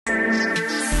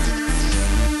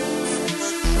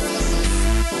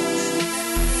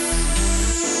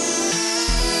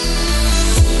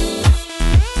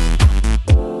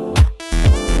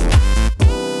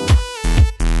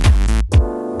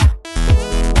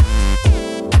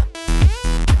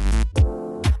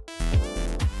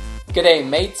G'day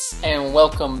mates, and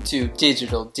welcome to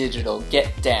Digital Get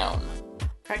Down.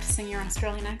 Practicing your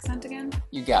Australian accent again?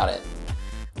 You got it.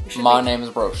 My name is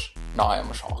Bruce. No, I am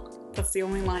a shark. That's the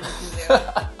only line you can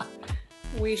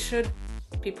do. We should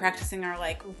be practicing our,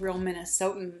 real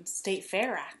Minnesotan state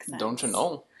fair accents. Don't you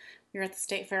know? We were at the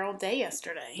state fair all day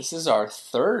yesterday. This is our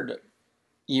third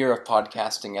year of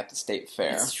podcasting at the state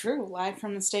fair. It's true, live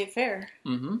from the state fair.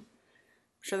 Mm-hmm. I'm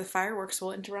sure the fireworks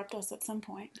will interrupt us at some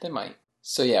point. They might.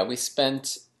 So yeah, we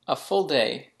spent a full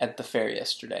day at the fair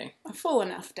yesterday. A full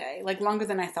enough day. Longer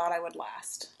than I thought I would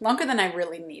last. Longer than I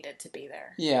really needed to be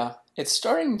there. Yeah, it's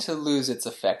starting to lose its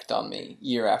effect on me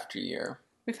year after year.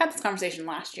 We've had this conversation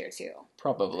last year, too.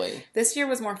 Probably. This year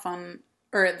was more fun.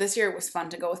 This year it was fun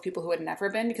to go with people who had never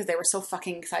been because they were so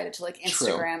fucking excited to,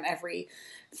 Instagram every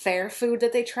fair food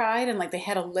that they tried. And, they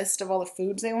had a list of all the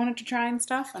foods they wanted to try and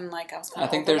stuff. And, I was kind of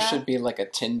I think there should be, a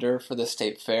Tinder for the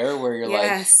state fair where you're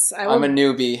yes, I'm a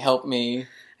newbie, help me.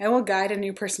 I will guide a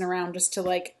new person around just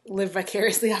to, live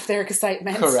vicariously off their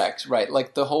excitement. Correct, right.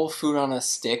 The whole food on a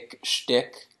stick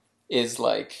shtick is,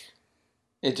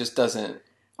 it just doesn't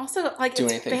also, do it's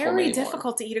anything for me very anymore.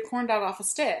 difficult to eat a corn dog off a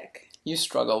stick. You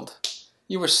struggled.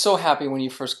 You were so happy when you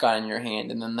first got in your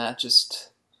hand, and then that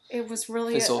just it was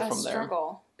really a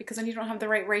struggle because then you don't have the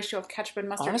right ratio of ketchup and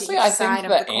mustard. Honestly, to each I side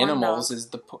think of the the corn animals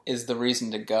dog. is the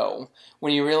reason to go.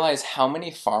 When you realize how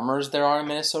many farmers there are in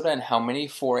Minnesota and how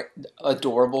many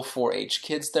adorable 4-H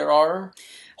kids there are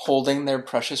holding their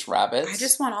precious rabbits. I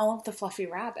just want all of the fluffy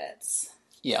rabbits.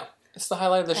 Yeah. It's the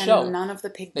highlight of the and show. None of the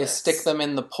piglets. They stick them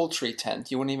in the poultry tent.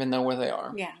 You wouldn't even know where they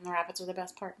are. Yeah, and the rabbits are the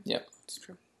best part. Yep. It's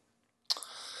true.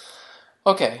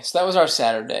 Okay, so that was our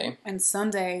Saturday. And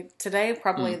Sunday, today,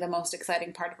 probably the most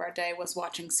exciting part of our day was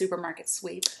watching Supermarket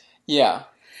Sweep. Yeah.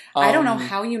 I don't know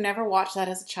how you never watched that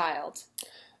as a child.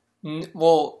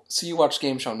 Well, so you watched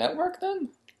Game Show Network then?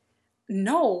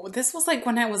 No, this was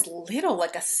when I was little,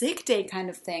 a sick day kind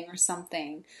of thing or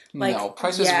something. No,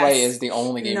 Price is Right is the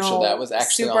only game show that was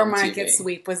actually on TV. Supermarket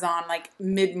Sweep was on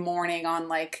mid-morning on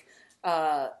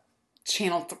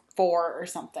Channel 4 or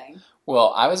something.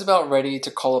 Well, I was about ready to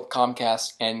call up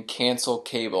Comcast and cancel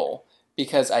cable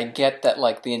because I get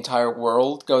that the entire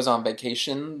world goes on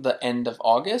vacation the end of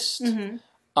August.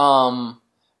 Mm-hmm.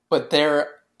 But there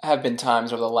have been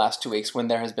times over the last 2 weeks when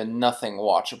there has been nothing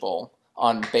watchable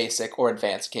on basic or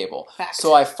advanced cable. Fact.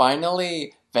 So I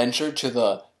finally ventured to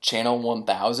the Channel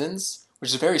 1000s, which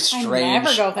is very strange. I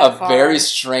never go that far. Very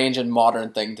strange and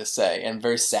modern thing to say, and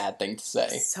very sad thing to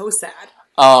say. So sad.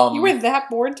 You were that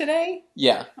bored today?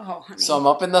 Yeah. Oh, honey. So I'm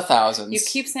up in the thousands. You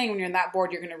keep saying when you're that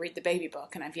bored you're going to read the baby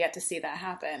book, and I've yet to see that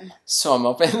happen. So I'm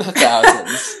up in the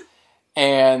thousands,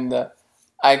 and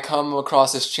I come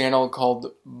across this channel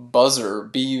called Buzzer,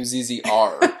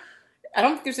 B-U-Z-Z-R. I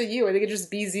don't think there's a U. I think it's just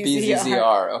B-Z-Z-R.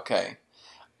 B-Z-Z-R, okay.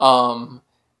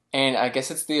 And I guess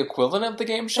it's the equivalent of the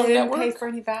Game Show Network? They didn't pay for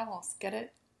any vowels. Get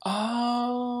it?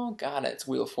 Oh, got it. It's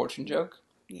Wheel of Fortune joke?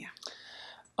 Yeah.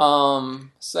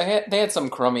 So they had some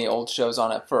crummy old shows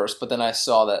on at first, but then I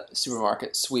saw that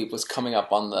Supermarket Sweep was coming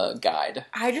up on the guide.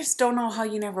 I just don't know how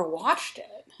you never watched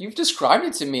it. You've described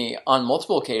it to me on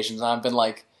multiple occasions, and I've been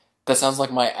like, that sounds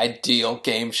like my ideal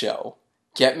game show.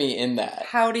 Get me in that.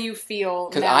 How do you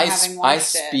feel now having watched I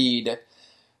speed.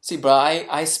 See, but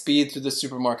I speed through the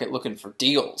supermarket looking for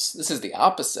deals. This is the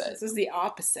opposite. This is the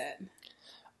opposite.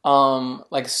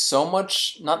 So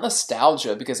much, not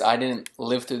nostalgia, because I didn't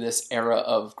live through this era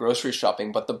of grocery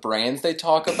shopping, but the brands they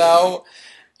talk about,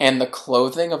 and the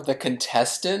clothing of the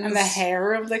contestants. And the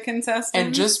hair of the contestants.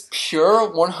 And just pure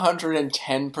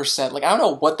 110%. I don't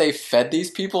know what they fed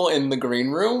these people in the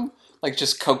green room.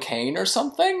 Just cocaine or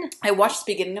something? I watched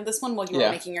the beginning of this one while you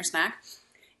were making your snack.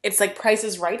 It's Price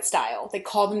is Right style. They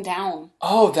call them down.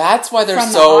 Oh, that's why they're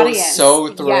so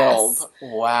thrilled. Yes.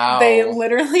 Wow. They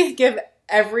literally give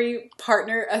every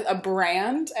partner a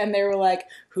brand, and they were like,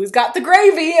 who's got the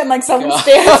gravy? And someone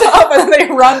stands up and they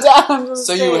run down to the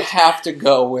So stage. you have to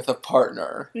go with a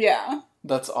partner. Yeah.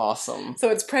 That's awesome.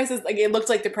 So it's Prices, it looked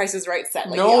like the Price is Right set.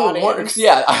 No, the audience.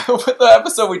 Yeah, with the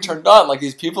episode we turned on,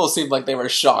 these people seemed like they were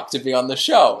shocked to be on the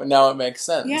show, and now it makes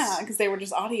sense. Yeah, because they were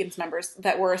just audience members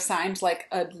that were assigned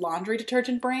a laundry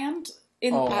detergent brand.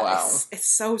 Wow. It's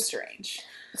so strange.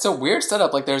 It's a weird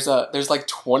setup. There's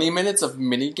 20 minutes of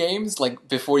mini games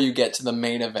before you get to the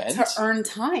main event to earn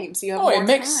time. So you have more it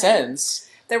makes time. sense.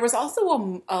 There was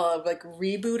also a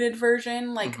rebooted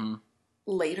version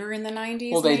later in the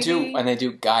 90s. Well, they maybe. do, and they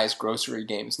do guys' grocery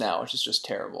games now, which is just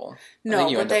terrible. No, I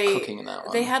think you but end up cooking in that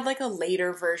one. They had a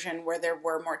later version where there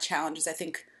were more challenges. I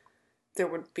think there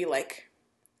would be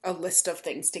a list of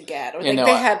things to get. Or they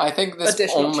had I think this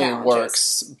only challenges.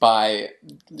 works by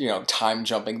time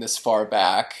jumping this far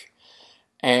back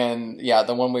And yeah,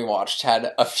 the one we watched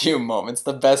had a few moments.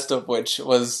 The best of which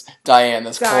was Diane,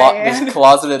 this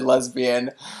closeted lesbian.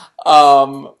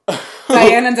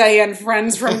 Diane and Diane,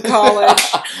 friends from college,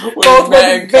 both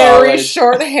with very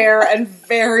short hair and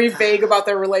very vague about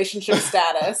their relationship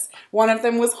status. One of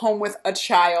them was home with a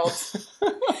child,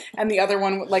 and the other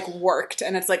one like worked.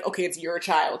 And it's like, okay, it's your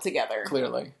child together.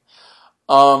 Clearly.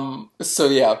 So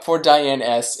yeah, poor Diane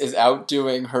S. is out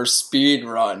doing her speed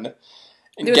run.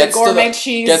 And gets to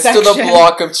the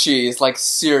block of cheese, like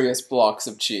serious blocks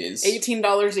of cheese.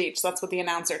 $18 each. That's what the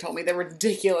announcer told me. The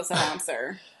ridiculous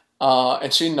announcer.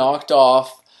 And she knocked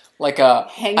off like a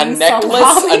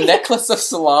necklace of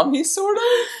salami, sort of.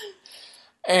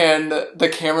 And the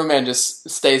cameraman just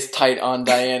stays tight on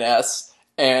Diane S.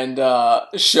 And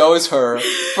shows her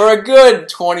for a good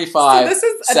 25 seconds.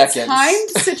 So this is a timed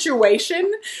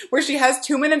situation where she has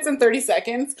 2 minutes and 30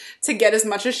 seconds to get as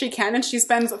much as she can, and she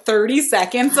spends 30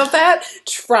 seconds of that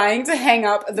trying to hang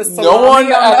up the salami. No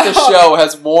one at the show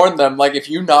has warned them, like, if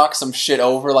you knock some shit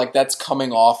over, like, that's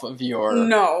coming off of your...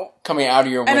 No. Coming out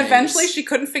of your wings. And eventually she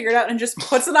couldn't figure it out and just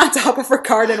puts it on top of her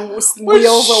cart and wheels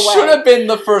away. Should have been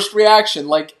the first reaction,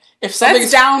 like... If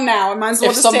that's down now, I might as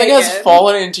well just take it. If something has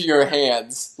fallen into your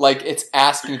hands, like, it's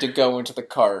asking to go into the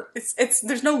cart.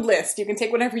 There's no list. You can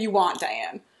take whatever you want,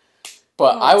 Diane.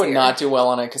 But I would not do well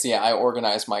on it, because, yeah, I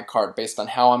organize my cart based on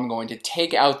how I'm going to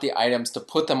take out the items to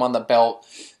put them on the belt,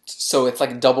 so it's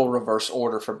like double reverse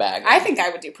order for bagging. I think I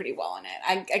would do pretty well in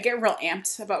it. I get real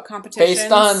amped about competitions.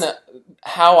 Based on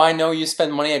how I know you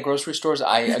spend money at grocery stores,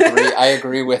 I agree. I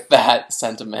agree with that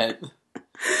sentiment.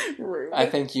 Rude. I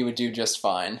think you would do just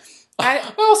fine.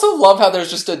 I also love how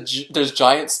there's just there's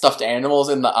giant stuffed animals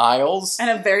in the aisles. And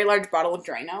a very large bottle of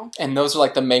Drano. And those are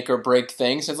like the make or break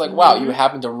things. It's like, wow, you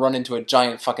happen to run into a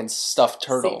giant fucking stuffed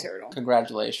turtle. Sea turtle.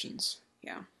 Congratulations.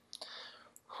 Yeah.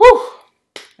 Whew.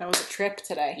 That was a trip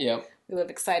today. Yep. We live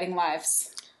exciting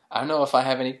lives. I don't know if I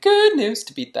have any good news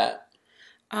to beat that.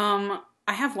 I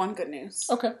have one good news.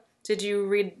 Okay. Did you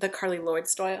read the Carly Lloyd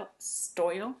story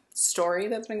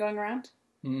that's been going around?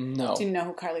 No. Do you know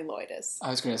who Carly Lloyd is?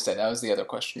 I was going to say, that was the other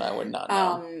question I would not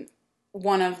know.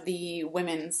 One of the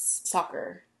women's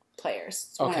soccer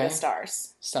players. Okay. One of the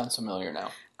stars. Sounds familiar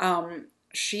now.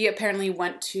 She apparently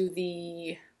went to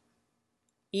the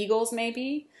Eagles,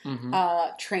 maybe,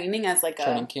 training as like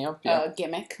training camp, a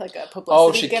gimmick, like a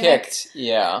publicity gimmick. Kicked,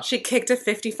 yeah. She kicked a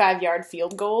 55-yard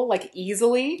field goal, like,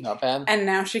 easily. Not bad. And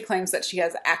now she claims that she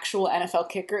has actual NFL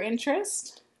kicker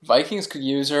interest. Vikings could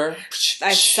use her.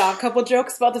 I saw a couple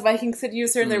jokes about the Vikings could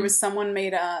use her. There was someone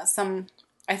made I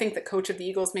think the coach of the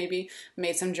Eagles maybe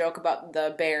made some joke about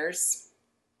the Bears.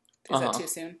 Is that too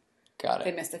soon? Got it.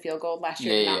 They missed the field goal last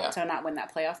year to not win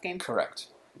that playoff game. Correct.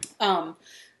 I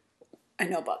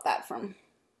know about that from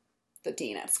the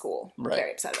dean at school. Right.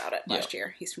 Very upset about it last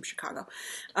year. He's from Chicago.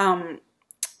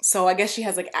 So I guess she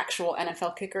has like actual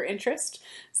NFL kicker interest.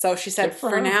 So she said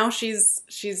for now she's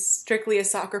strictly a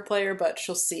soccer player, but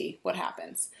she'll see what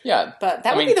happens. Yeah, but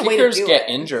that would be the way to do it. Kickers get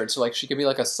injured, so like she could be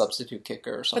like a substitute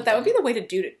kicker or something. But that would be the way to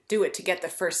do it to get the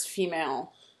first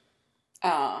female,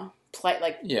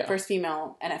 first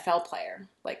female NFL player,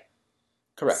 like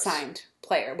correct signed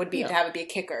player would be to have it be a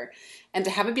kicker, and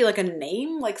to have it be like a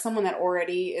name, like someone that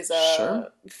already is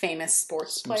a famous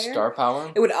sports player, star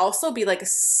power. It would also be like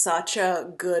such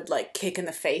a good like kick in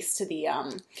the face to the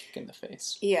kick in the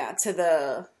face, to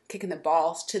the kick in the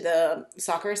balls to the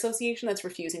soccer association that's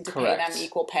refusing to pay them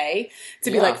equal pay to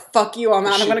be like, fuck you, I'm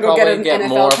going to go get an NFL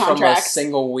more contract from a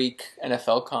single week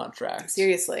NFL contract.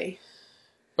 Seriously.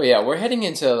 But yeah, we're heading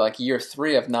into like year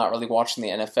 3 of not really watching the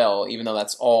NFL, even though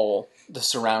that's all the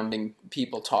surrounding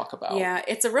people talk about. Yeah,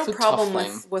 it's a real problem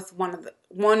with one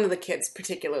of the kids,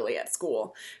 particularly at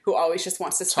school, who always just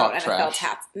wants to spout NFL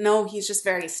stats. No, he's just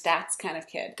very stats kind of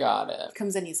kid. Got it.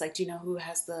 Comes in, he's like, do you know who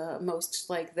has the most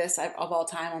like this of all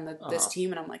time on this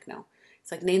team? And I'm like, no.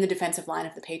 It's like, name the defensive line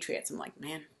of the Patriots. I'm like,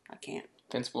 man, I can't.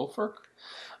 Vince Wilfork.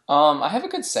 I have a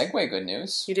good segue. Good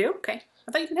news. You do? Okay.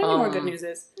 I thought you didn't have any more good news.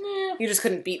 Yeah. You just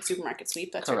couldn't beat Supermarket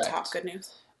Sweep. That's your top good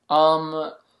news.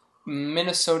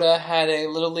 Minnesota had a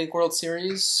Little League World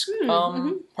Series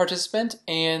participant,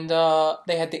 and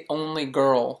they had the only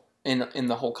girl in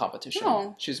the whole competition.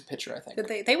 Oh. She was a pitcher, I think.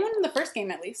 Did they won in the first game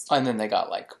at least. And then they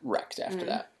got like wrecked after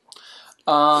that.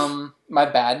 My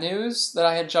bad news that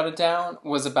I had jotted down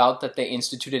was about that they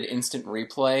instituted instant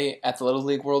replay at the Little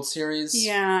League World Series.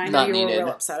 Yeah, I know you were real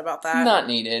upset about that. Not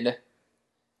needed.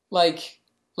 Like,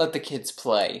 let the kids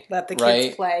play. Let the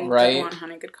kids play. Right? Good one,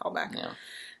 honey. Good callback. Yeah.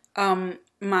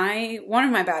 One of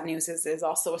my bad news is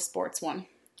also a sports one.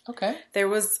 Okay. There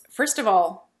was, first of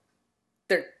all,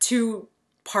 there are 2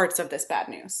 parts of this bad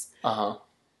news.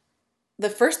 the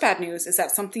first bad news is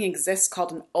that something exists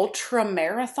called an ultra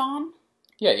marathon.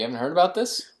 Yeah, you haven't heard about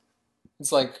this?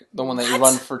 It's like the one that you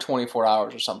run for 24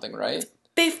 hours or something, right?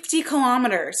 50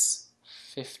 kilometers.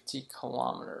 50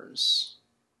 kilometers.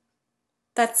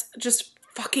 That's just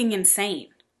fucking insane.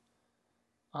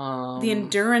 The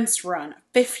endurance run,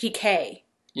 50K.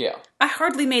 Yeah. I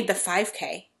hardly made the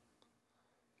 5K.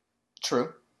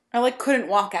 True. I couldn't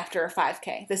walk after a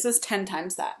 5K. This is 10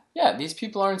 times that. Yeah, these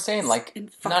people are insane. Like,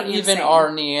 not even insane.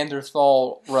 Our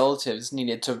Neanderthal relatives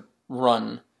needed to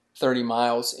run 30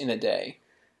 miles in a day.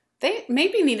 They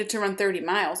maybe needed to run 30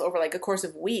 miles over a course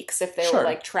of weeks if they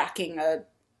were tracking a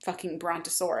fucking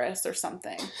brontosaurus or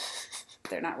something.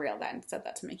 They're not real. I said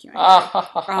that to make you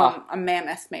angry. A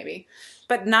mammoth maybe,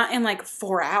 but not in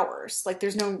 4 hours.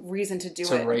 There's no reason to do it.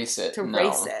 To race it.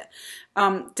 Race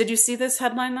it. Did you see this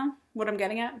headline though? What I'm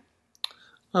getting at?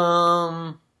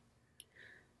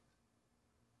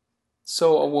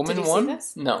 So a woman Did you won? See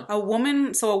this? No. A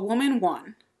woman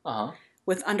won. Uh-huh.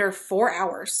 With under 4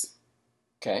 hours.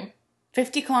 Okay.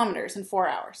 50 kilometers in 4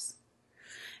 hours.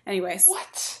 Anyways.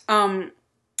 What?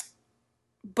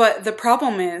 But the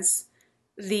problem is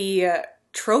the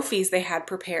trophies they had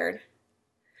prepared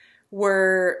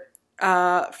were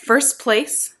first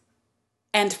place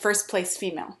and first place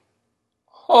female.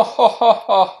 Ho, ho, ho,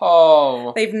 ho,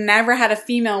 ho. They've never had a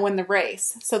female win the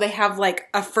race. So they have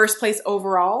a first place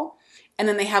overall, and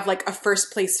then they have a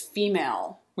first place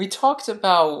female. We talked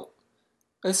about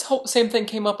this whole same thing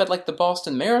came up at the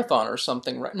Boston Marathon or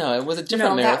something, right? No, it was a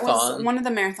different marathon. One of the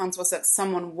marathons was that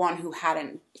someone won who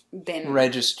hadn't been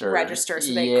registered,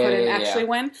 so they couldn't actually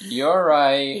win. You're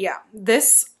right. Yeah.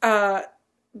 This,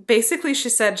 basically she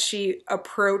said she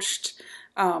approached,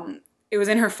 it was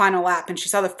in her final lap, and she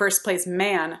saw the first place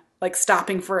man,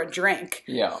 stopping for a drink.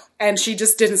 Yeah. And she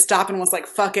just didn't stop and was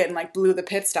fuck it, and blew the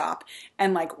pit stop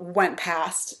and went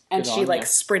past, and she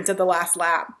sprinted the last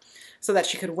lap so that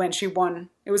she could win. She won.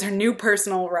 It was her new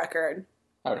personal record.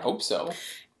 I would hope so.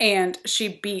 And she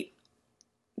beat,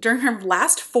 during her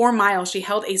last 4 miles, she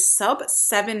held a sub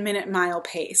 7-minute mile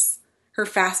pace. Her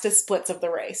fastest splits of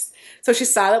the race. So she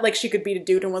saw that she could beat a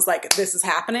dude and was this is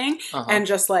happening. Uh-huh. And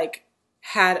just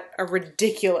had a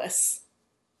ridiculous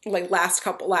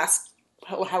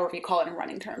however you call it in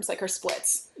running terms, her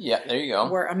splits. Yeah, there you go.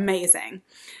 Were amazing.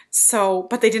 So,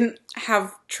 but they didn't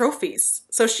have trophies.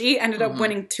 So she ended up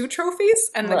winning 2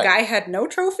 trophies, and the guy had no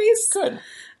trophies. Good.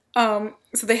 So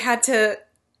they had to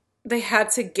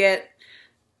get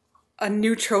a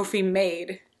new trophy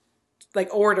made,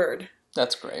 ordered.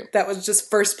 That's great. That was just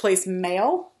first place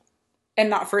male, and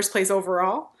not first place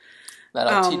overall.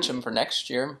 That'll teach them for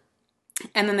next year.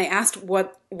 And then they asked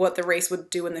what the race would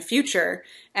do in the future,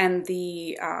 and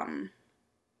the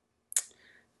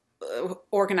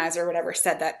organizer or whatever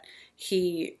said that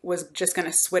he was just going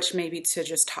to switch maybe to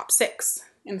just top 6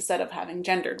 instead of having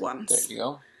gendered ones. There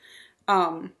you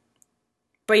go.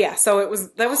 But yeah, so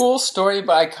that was cool story,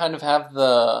 but I kind of have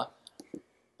the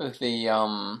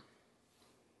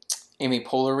Amy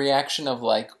Poehler reaction of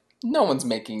no one's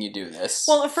making you do this.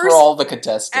 Well, at first, for all the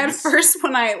contestants. At first,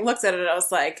 when I looked at it, I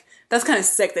was like, that's kind of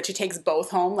sick that she takes both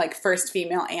home, first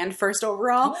female and first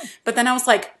overall. Yeah. But then I was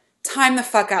like, time the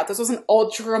fuck out. This was an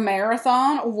ultra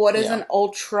marathon. What is an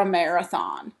ultra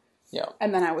marathon? Yeah.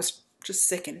 And then I was just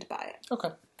sickened by it. Okay,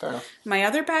 fair enough. My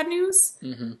other bad news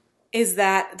is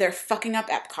that they're fucking up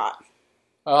Epcot.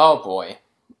 Oh, boy.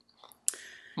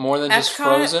 More than just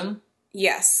Frozen?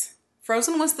 Yes.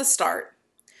 Frozen was the start.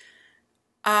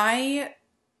 I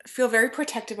feel very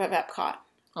protective of Epcot.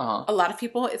 Uh-huh. A lot of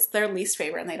people, it's their least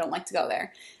favorite and they don't like to go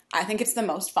there. I think it's the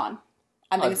most fun.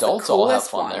 I think Adults it's the coolest all have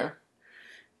fun one. there.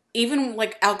 Even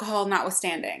alcohol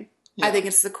notwithstanding, I think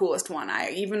it's the coolest one.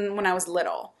 Even when I was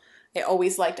little, I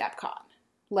always liked Epcot.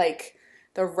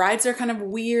 The rides are kind of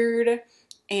weird,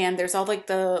 and there's all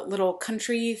the little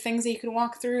country things that you can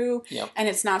walk through. Yep. And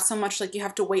it's not so much you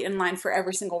have to wait in line for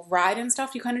every single ride and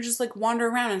stuff. You kind of just wander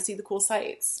around and see the cool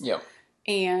sights. Yep.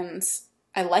 And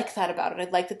I like that about it. I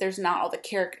like that there's not all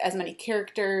as many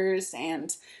characters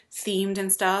and themed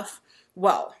and stuff.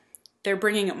 Well, they're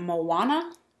bringing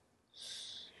Moana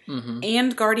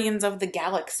and Guardians of the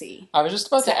Galaxy. I was just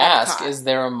about to ask, is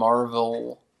there a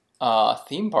Marvel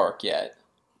theme park yet?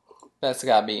 That's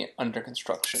got to be under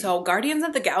construction. So Guardians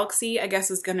of the Galaxy, I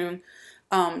guess, is going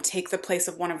to take the place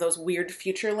of one of those weird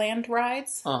Futureland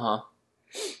rides. Uh-huh.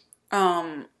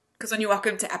 Because when you walk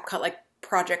into Epcot,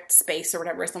 Project Space or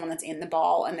whatever is the one that's in the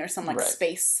ball, and there's some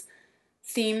space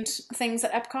themed things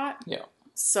at Epcot. Yeah.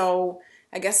 So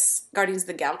I guess Guardians of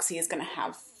the Galaxy is going to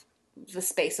have the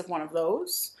space of one of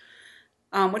those,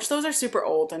 which those are super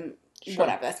old and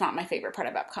whatever. That's not my favorite part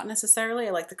of Epcot necessarily.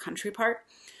 I like the country part,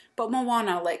 But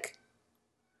Moana, like,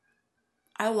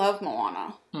 I love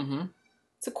Moana. Mm-hmm.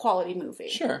 It's a quality movie.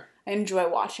 Sure. I enjoy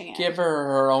watching it. Give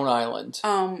her own island.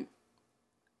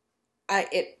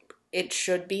 It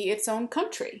should be its own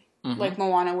country. Mm-hmm. Like,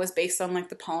 Moana was based on, like,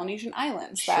 the Polynesian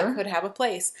islands. Sure. That could have a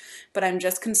place. But I'm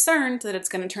just concerned that it's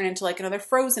going to turn into, like, another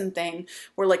Frozen thing.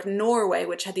 Where, like, Norway,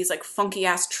 which had these, like,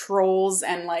 funky-ass trolls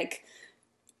and, like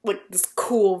this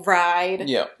cool ride,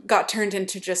 got turned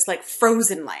into just, like,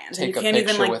 Frozen land. And you can't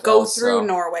even, like, go through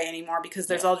Norway anymore because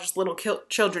there's all just little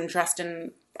children dressed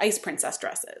in ice princess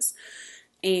dresses.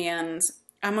 And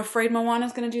I'm afraid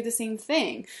Moana's going to do the same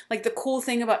thing. Like, the cool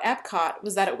thing about Epcot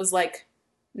was that it was, like,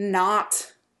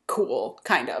 not cool,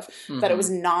 kind of. Mm-hmm. That it was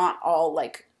not all,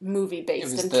 like,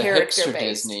 movie-based and character-based. It was the hipster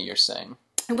Disney, you're saying.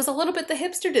 It was a little bit the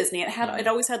hipster Disney. It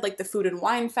always had, like, the Food and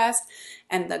Wine Fest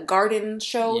and the garden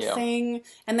show thing.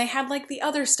 And they had, like, the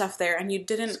other stuff there. And you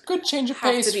didn't it's a good change of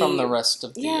pace from the rest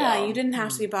of the you didn't have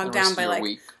to be bogged down by,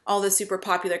 like, all the super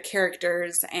popular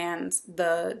characters and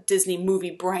the Disney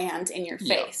movie brand in your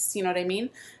face. You know what I mean?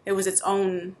 It was its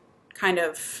own kind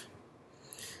of...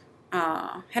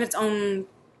 had its own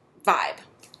vibe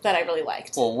that I really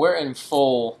liked. Well, we're in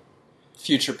full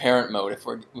future parent mode if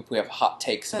we have hot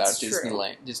takes about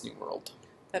Disney World.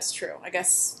 That's true. I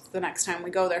guess the next time we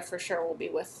go there for sure will be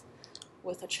with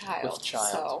a child. With a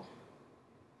child.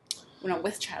 So, no,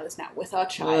 with child is not. With a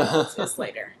child is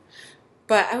later.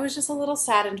 But I was just a little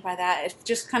saddened by that. It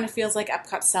just kind of feels like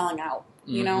Epcot's selling out,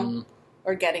 you know?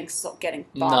 Or getting bought out.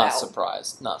 Not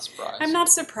surprised. I'm not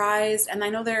surprised. And I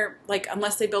know they're, like,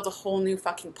 unless they build a whole new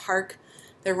fucking park,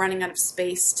 they're running out of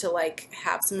space to, like,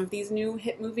 have some of these new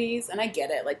hit movies. And I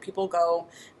get it. Like, people go,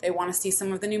 they want to see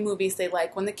some of the new movies they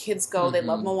like. When the kids go, they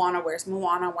love Moana. Where's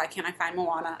Moana? Why can't I find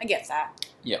Moana? I get that.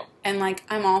 Yeah. And, like,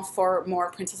 I'm all for more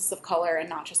princesses of color and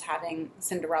not just having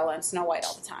Cinderella and Snow White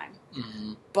all the time.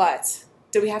 Mm-hmm. But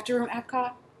do we have to ruin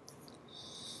Epcot?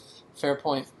 Fair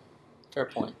point.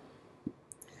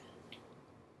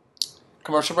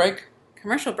 Commercial break?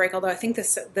 Commercial break, although I think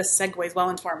this segues well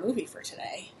into our movie for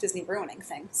today. Disney ruining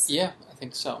things. Yeah, I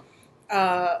think so.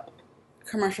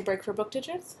 Commercial break for Book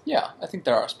Digits? Yeah, I think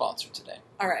they're our sponsor today.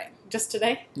 All right. Just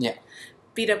today? Yeah.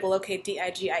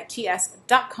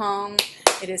 BWOKDIGITS.com.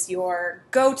 It is your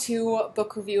go-to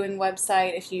book reviewing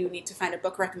website. If you need to find a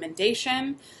book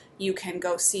recommendation, you can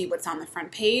go see what's on the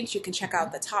front page. You can check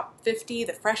out the top 50,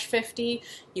 the fresh 50.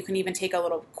 You can even take a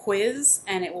little quiz,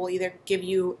 and it will either give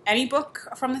you any book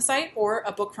from the site or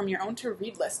a book from your own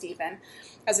to-read list even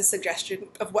as a suggestion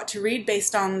of what to read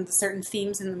based on the certain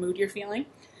themes and the mood you're feeling.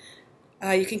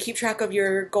 You can keep track of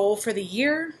your goal for the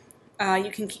year.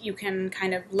 You can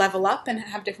kind of level up and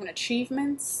have different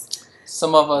achievements.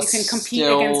 Some of us you can compete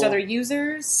against other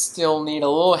users. Still need a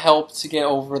little help to get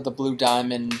over the Blue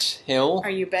Diamond Hill. Are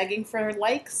you begging for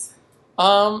likes?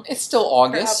 It's still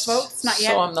August, upvotes? Not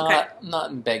yet? So I'm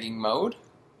not in begging mode.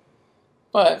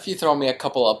 But if you throw me a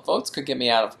couple upvotes, could get me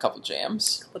out of a couple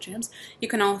jams. You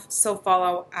can also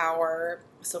follow our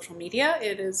social media.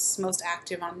 It is most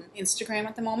active on Instagram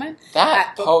at the moment.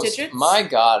 That post, my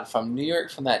God, from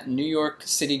that New York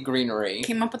City greenery.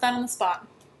 Came up with that on the spot.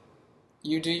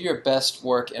 You do your best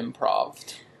work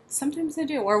improv. Sometimes I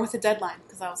do, or with a deadline,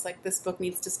 because I was like, this book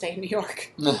needs to stay in New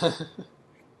York. I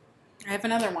have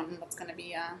another one that's going to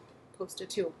be posted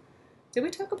too. Did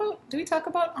we talk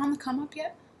about On the Come Up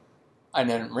yet? I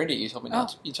didn't read it. You told me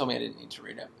not. You told me I didn't need to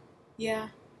read it. Yeah,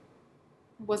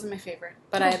 it wasn't my favorite,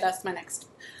 but that's my next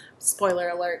spoiler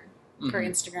alert for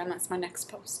Instagram. That's my next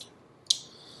post.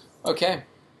 Okay.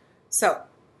 So,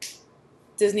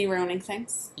 Disney ruining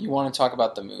things. You want to talk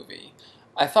about the movie?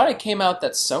 I thought it came out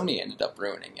that Sony ended up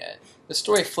ruining it. The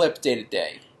story flipped day to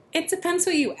day. It depends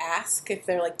who you ask, if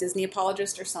they're like Disney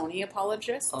apologists or Sony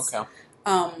apologists. Okay.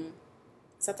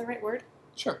 Is that the right word?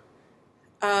 Sure.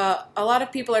 A lot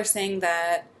of people are saying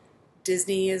that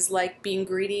Disney is like being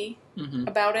greedy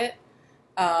about it.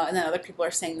 And then other people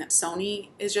are saying that Sony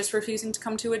is just refusing to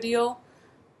come to a deal.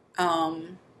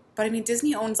 But I mean,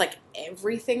 Disney owns like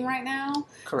everything right now.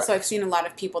 Correct. So I've seen a lot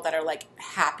of people that are like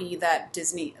happy that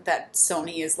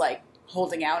Sony is like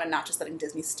holding out and not just letting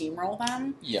Disney steamroll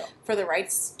them for the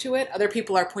rights to it. Other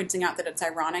people are pointing out that it's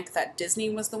ironic that Disney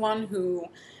was the one who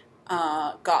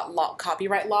got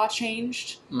copyright law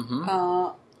changed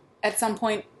at some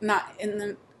point, not in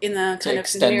the kind to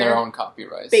extend their own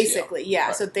copyrights. Basically, yeah.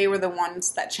 Right. So they were the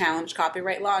ones that challenged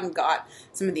copyright law and got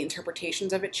some of the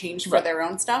interpretations of it changed for their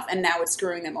own stuff, and now it's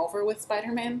screwing them over with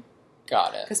Spider-Man.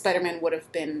 Got it. Because Spider-Man would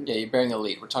have been... Yeah, you're bearing the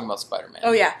lead. We're talking about Spider-Man.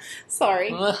 Oh, yeah.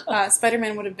 Sorry.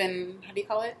 Spider-Man would have been... How do you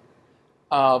call it?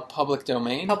 Public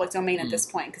domain. Public domain at this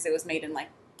point, because it was made in, like,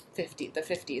 the 50s or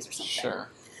something. Sure.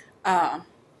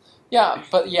 Yeah,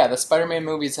 but yeah, the Spider-Man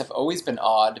movies have always been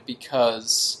odd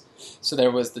because... So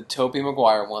there was the Tobey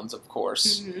Maguire ones, of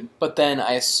course. Mm-hmm. But then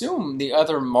I assume the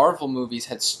other Marvel movies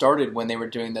had started when they were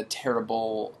doing the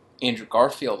terrible Andrew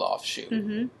Garfield offshoot.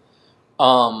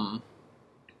 Mm-hmm.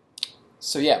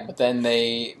 So yeah, but then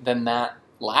that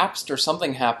lapsed or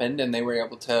something happened and they were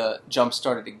able to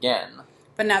jumpstart it again.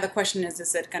 But now the question is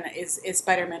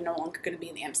Spider-Man no longer going to be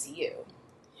in the MCU?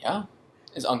 Yeah.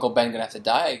 Is Uncle Ben going to have to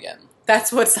die again?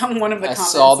 That's what one of the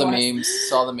comments saw the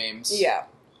memes. Yeah.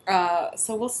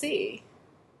 So we'll see.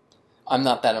 I'm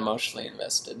not that emotionally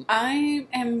invested. I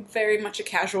am very much a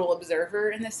casual observer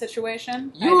in this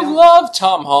situation. You love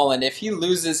Tom Holland. If he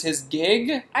loses his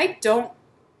gig... I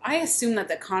assume that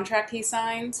the contract he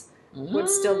signed would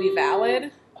still be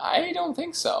valid. I don't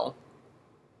think so.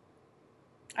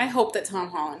 I hope that Tom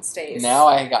Holland stays. Now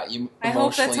I got you emotionally invested. I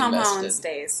hope that Tom Holland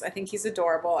stays. I think he's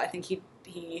adorable. I think he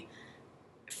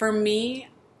for me,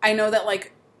 I know that,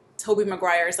 like, Tobey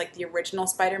Maguire is, like, the original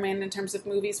Spider-Man in terms of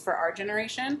movies for our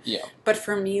generation. Yeah. But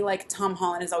for me, like, Tom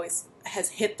Holland has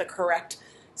hit the correct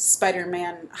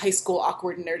Spider-Man high school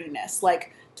awkward nerdiness.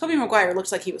 Like, Tobey Maguire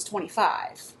looks like he was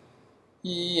 25.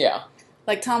 Yeah.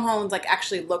 Like, Tom Holland, like,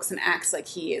 actually looks and acts like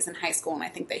he is in high school, and I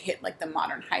think they hit, like, the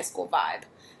modern high school vibe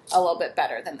a little bit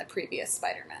better than the previous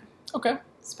Spider-Man. Okay.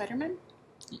 Spider-Man?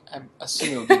 I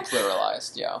assume it would be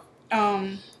pluralized, yeah.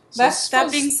 That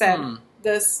being said,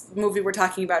 this movie we're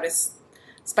talking about is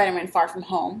Spider-Man Far From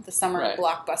Home, the summer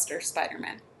blockbuster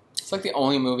Spider-Man. It's like the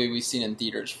only movie we've seen in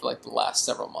theaters for, like, the last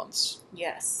several months.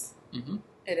 Yes. Mm-hmm.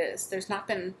 It is. There's not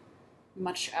been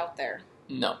much out there.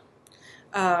 No.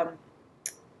 That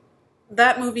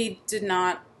movie did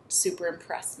not super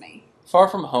impress me. Far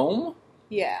From Home?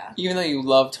 Yeah. Even though you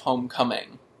loved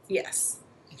Homecoming? Yes.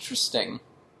 Interesting.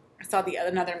 I saw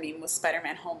another meme was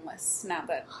Spider-Man homeless, now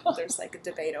that there's, like, a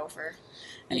debate over.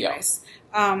 Anyways.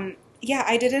 Yeah,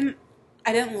 I didn't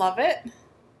love it.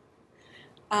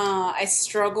 I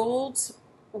struggled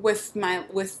with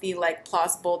the, like,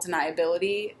 plausible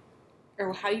deniability,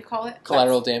 or how do you call it?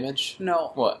 Collateral damage?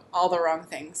 No. What? All the wrong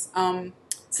things.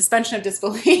 Suspension of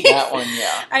disbelief. That one,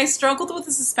 yeah. I struggled with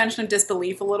the suspension of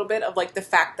disbelief a little bit of, like, the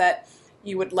fact that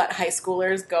you would let high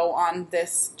schoolers go on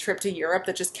this trip to Europe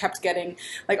that just kept getting,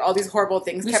 like, all these horrible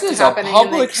things kept happening. This is a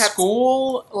public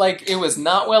school. Like, it was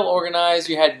not well organized.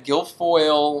 You had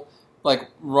Guilfoyle,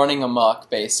 like, running amok,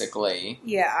 basically.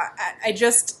 Yeah, I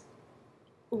just...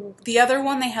 The other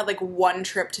one, they had, like, one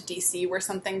trip to D.C. where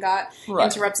something got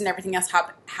interrupted and everything else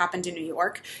happened in New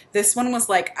York. This one was,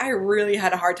 like, I really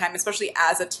had a hard time, especially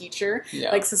as a teacher,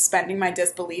 like, suspending my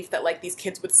disbelief that, like, these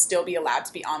kids would still be allowed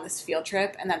to be on this field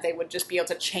trip and that they would just be able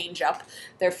to change up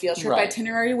their field trip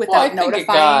itinerary without notifying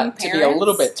parents. I think it got to be a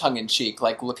little bit tongue-in-cheek,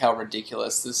 like, look how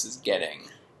ridiculous this is getting.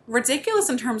 Ridiculous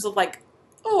in terms of, like,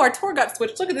 oh, our tour got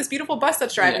switched, look at this beautiful bus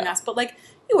that's driving us, but, like,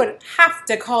 you would have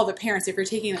to call the parents if you're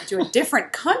taking them to a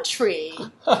different country.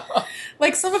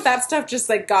 Like, some of that stuff just,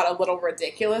 like, got a little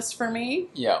ridiculous for me.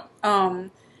 Yeah.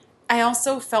 I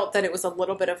also felt that it was a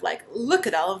little bit of, like, look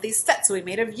at all of these sets we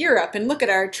made of Europe, and look at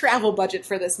our travel budget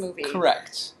for this movie.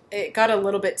 Correct. It got a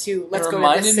little bit too, let's go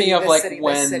to this city, It reminded me of, like,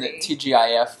 when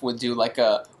TGIF would do, like,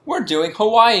 we're doing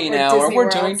Hawaii now, or we're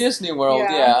doing Disney World,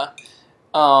 yeah.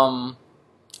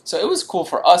 So it was cool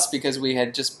for us because we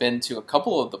had just been to a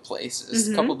couple of the places,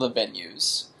 a couple of the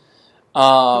venues.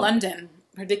 London,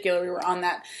 particularly, we were on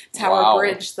that Tower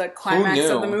Bridge. The climax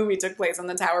of the movie took place on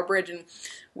the Tower Bridge, and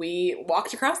we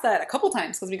walked across that a couple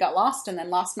times because we got lost and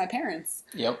then lost my parents.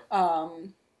 Yep. Or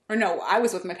no, I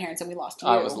was with my parents and we lost you.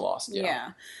 I was lost,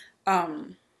 yeah.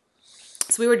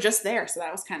 So we were just there, so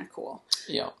that was kind of cool.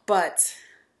 Yeah. But,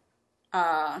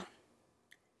 yeah,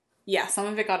 some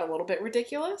of it got a little bit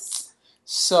ridiculous.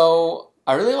 So,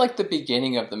 I really like the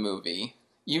beginning of the movie.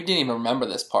 You didn't even remember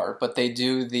this part, but they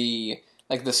do the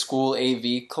school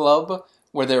AV club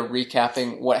where they're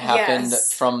recapping what happened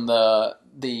from the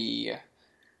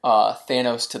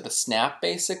Thanos to the snap,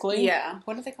 basically. Yeah.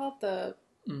 What do they call it?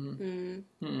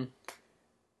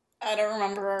 I don't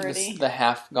remember already. The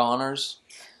half-goners.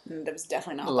 That was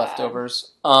definitely not the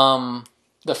leftovers.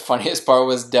 The funniest part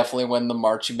was definitely when the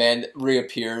marching band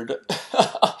reappeared.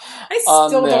 I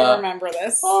still don't remember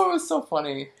this. Oh, it was so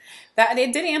funny. That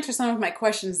it did answer some of my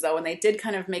questions, though, and they did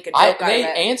kind of make a joke out of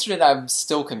it. They answered it. I'm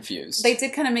still confused. They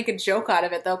did kind of make a joke out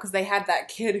of it, though, because they had that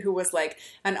kid who was, like,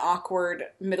 an awkward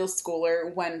middle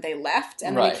schooler when they left,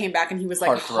 and then he came back and he was,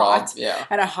 like, hot. Yeah.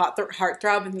 And a hot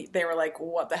heartthrob, and they were like,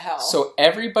 what the hell? So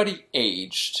everybody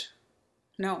aged.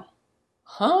 No.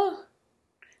 Huh?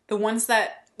 The ones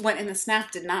that went in the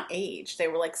snap did not age. They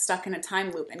were like stuck in a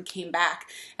time loop and came back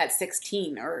at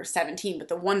 16 or 17, but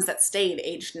the ones that stayed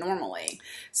aged normally.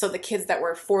 So the kids that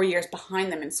were 4 years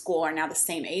behind them in school are now the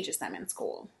same age as them in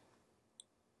school.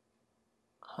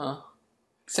 Huh.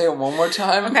 Say it one more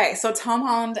time. Okay, so Tom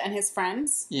Holland and his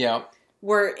friends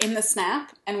were in the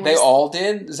snap. And they all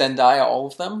did? Zendaya, all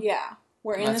of them? Yeah.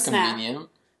 We're in the snap. That's convenient.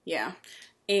 Yeah.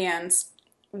 And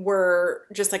were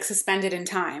just like suspended in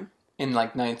time. In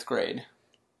like 9th grade.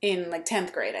 In like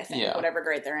 10th grade, I think, whatever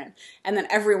grade they're in. And then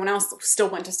everyone else still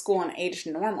went to school and aged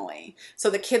normally. So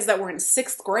the kids that were in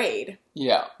 6th grade,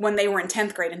 when they were in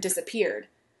 10th grade and disappeared,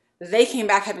 they came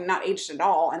back having not aged at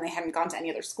all, and they hadn't gone to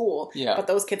any other school. Yeah. But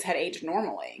those kids had aged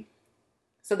normally.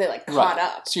 So they like caught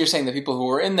up. So you're saying the people who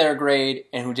were in their grade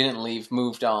and who didn't leave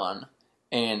moved on,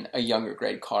 and a younger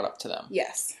grade caught up to them.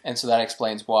 Yes. And so that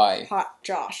explains why... Hot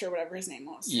Josh, or whatever his name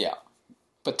was. Yeah.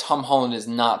 But Tom Holland is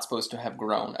not supposed to have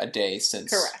grown a day since...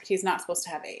 Correct. He's not supposed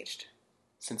to have aged.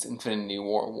 Since Infinity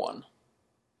War 1.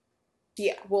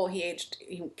 Yeah. Well, he aged...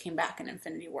 He came back in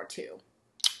Infinity War 2.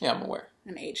 Yeah, I'm aware.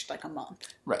 And aged like a month.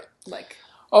 Right. Like...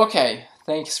 Okay.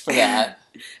 Thanks for that.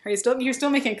 Are you still... You're still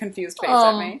making a confused face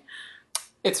at me?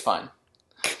 It's fine.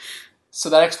 So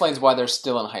that explains why they're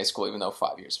still in high school, even though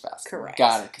 5 years passed. Correct.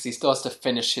 Got it. Because he still has to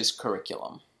finish his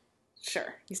curriculum.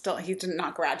 Sure. He did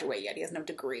not graduate yet. He has no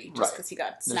degree just because he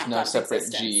got snapped out of existence.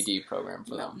 There's no separate GED program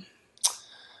for them.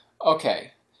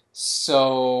 Okay.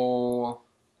 So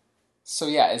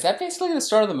yeah, is that basically the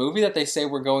start of the movie that they say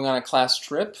we're going on a class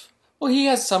trip? Well, he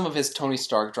has some of his Tony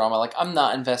Stark drama. Like, I'm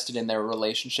not invested in their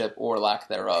relationship or lack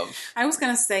thereof. I was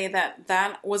going to say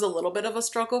that was a little bit of a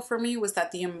struggle for me, was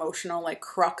that the emotional, like,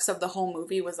 crux of the whole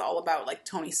movie was all about, like,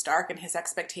 Tony Stark and his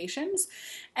expectations.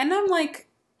 And I'm like...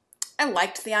 I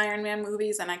liked the Iron Man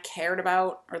movies, and I cared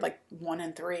about, or like 1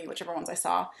 and 3, whichever ones I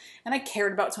saw, and I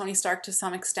cared about Tony Stark to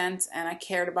some extent, and I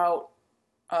cared about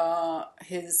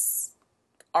his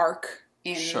arc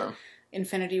in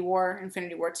Infinity War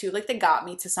 2. Like, they got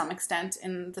me to some extent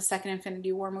in the second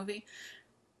Infinity War movie.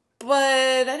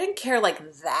 But I didn't care,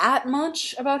 like, that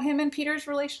much about him and Peter's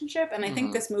relationship, and I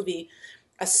think this movie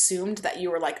assumed that you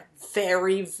were, like,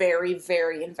 very, very,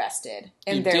 very invested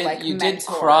in their, like, mentor. You did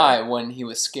cry when he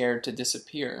was scared to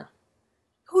disappear.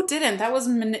 Who didn't? That was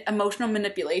emotional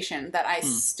manipulation that I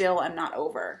still am not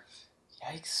over.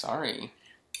 Yikes, sorry.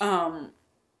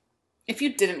 If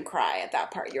you didn't cry at that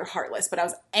part, you're heartless, but I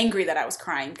was angry that I was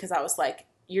crying because I was like,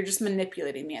 you're just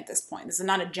manipulating me at this point. This is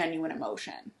not a genuine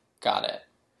emotion. Got it.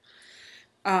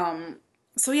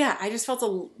 So yeah, I just felt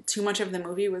too much of the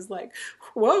movie was like,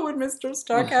 what would Mr.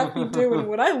 Stark have me do? And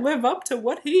would I live up to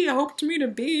what he hoped me to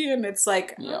be? And it's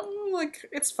like,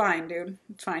 it's fine, dude.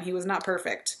 It's fine. He was not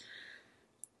perfect.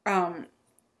 But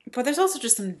there's also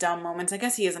just some dumb moments. I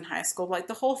guess he is in high school. Like,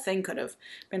 the whole thing could have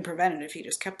been prevented if he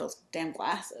just kept those damn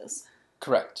glasses.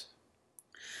 Correct.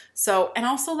 So, and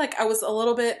also, like, I was a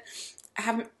little bit...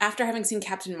 After having seen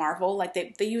Captain Marvel, like,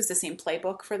 they used the same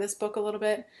playbook for this book a little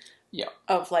bit. Yeah.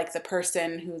 Of, like, the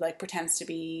person who, like, pretends to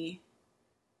be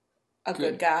a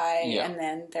good guy, and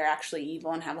then they're actually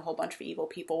evil and have a whole bunch of evil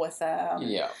people with them.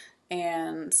 Yeah.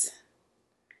 And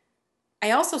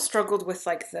I also struggled with,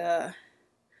 like,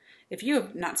 if you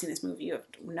have not seen this movie, you have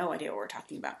no idea what we're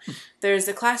talking about. There's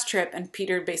a class trip, and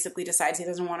Peter basically decides he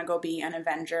doesn't want to go be an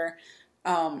Avenger.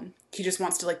 He just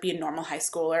wants to, like, be a normal high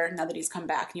schooler now that he's come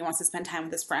back, and he wants to spend time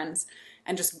with his friends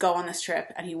and just go on this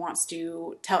trip, and he wants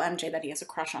to tell MJ that he has a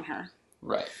crush on her.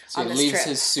 Right. So he leaves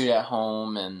his suit at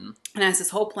home and has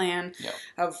this whole plan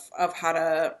of how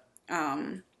to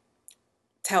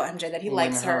tell MJ that he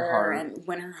likes her and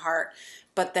win her heart.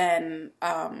 But then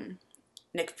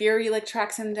Nick Fury, like,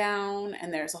 tracks him down,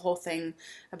 and there's a whole thing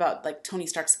about, like, Tony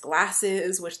Stark's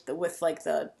glasses with like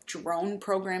the drone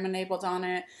program enabled on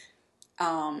it.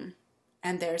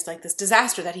 And there's, like, this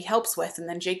disaster that he helps with, and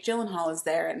then Jake Gyllenhaal is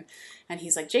there, and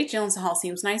he's like, Jake Gyllenhaal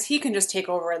seems nice. He can just take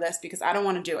over this because I don't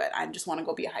want to do it. I just want to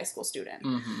go be a high school student.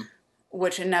 Mm-hmm.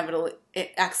 Which inevitably,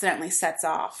 it accidentally sets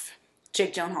off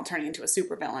Jake Gyllenhaal turning into a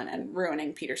supervillain and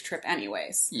ruining Peter's trip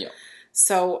anyways. Yeah.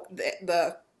 So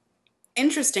the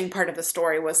interesting part of the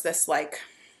story was this, like,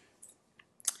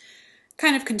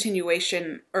 kind of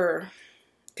continuation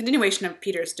of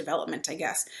Peter's development, I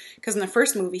guess. Because in the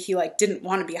first movie, he, like, didn't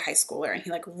want to be a high schooler, and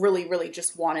he, like, really, really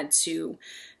just wanted to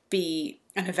be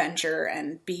an Avenger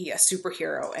and be a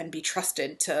superhero and be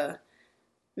trusted to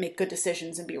make good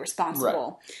decisions and be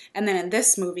responsible. Right. And then in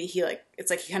this movie, it's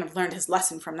like he kind of learned his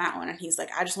lesson from that one. And he's like,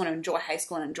 I just want to enjoy high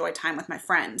school and enjoy time with my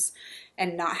friends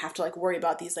and not have to like worry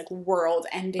about these like world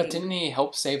ending. But didn't he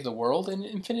help save the world in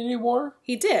Infinity War?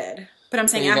 He did. But I'm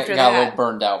saying after that... He got a little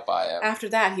burned out by it. After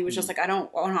that, he was just like, I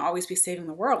don't want to always be saving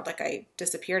the world. Like, I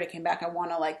disappeared, I came back, I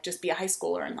want to, like, just be a high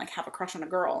schooler and, like, have a crush on a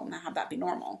girl and have that be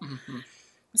normal. Mm-hmm.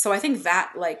 So I think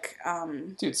that, like...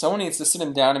 Dude, someone needs to sit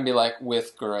him down and be like,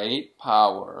 with great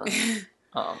power.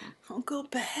 Uncle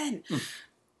Ben.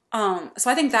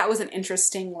 So I think that was an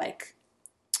interesting, like,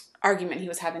 argument he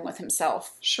was having with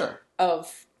himself. Sure.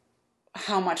 Of...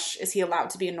 how much is he allowed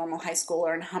to be a normal high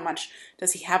schooler and how much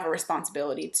does he have a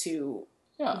responsibility to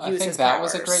use his that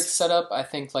powers? Was a great setup. I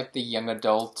think like the young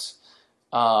adult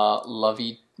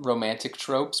lovey romantic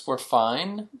tropes were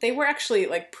fine. They were actually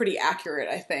like pretty accurate,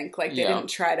 I think. Like they didn't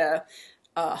try to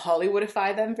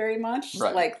Hollywoodify them very much.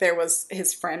 Right. Like there was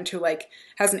his friend who like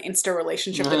has an insta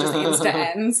relationship that just insta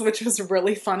ends, which was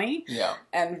really funny. Yeah.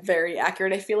 And very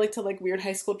accurate, I feel like, to like weird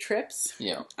high school trips.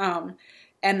 Yeah.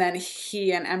 And then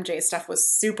he and MJ's stuff was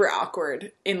super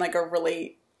awkward in like a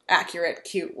really accurate,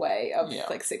 cute way of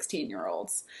like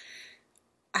 16-year-olds.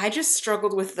 I just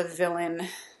struggled with the villain.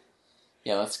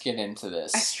 Yeah, let's get into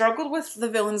this. I struggled with the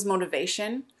villain's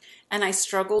motivation, and I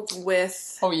struggled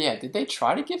with... Oh yeah, did they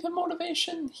try to give him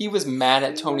motivation? He was mad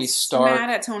at Tony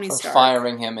Stark for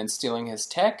firing him and stealing his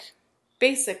tech?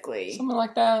 Basically. Something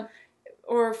like that?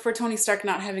 Or for Tony Stark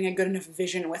not having a good enough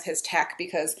vision with his tech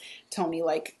because Tony,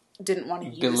 like... didn't want to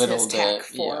use his tech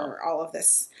for all of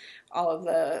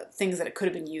the things that it could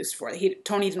have been used for.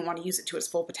 Tony didn't want to use it to its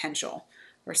full potential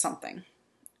or something.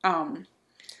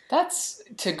 That's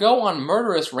to go on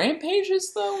murderous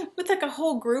rampages, though? With like a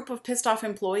whole group of pissed off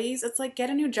employees, it's like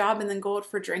get a new job and then go out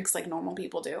for drinks like normal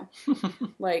people do.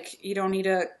 Like, you don't need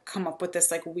to come up with this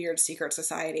like weird secret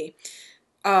society.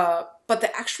 But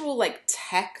the actual like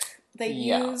tech they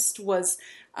used was...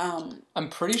 I'm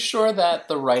pretty sure that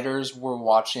the writers were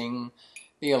watching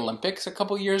the Olympics a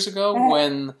couple years ago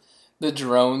when the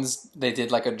drones, they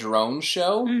did like a drone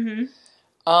show.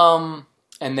 Mm-hmm.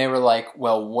 And they were like,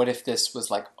 well, what if this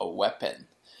was like a weapon?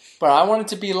 But I wanted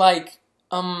to be like,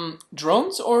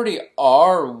 drones already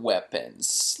are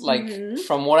weapons. Like,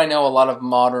 from what I know, a lot of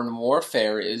modern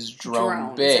warfare is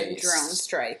drone-based. And drone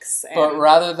strikes. But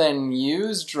rather than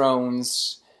use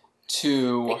drones...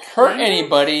 to hurt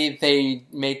anybody, they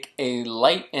make a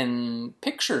light and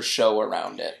picture show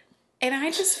around it. And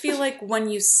I just feel like when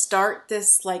you start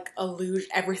this, like,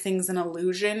 everything's an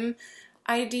illusion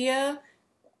idea,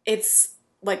 it's,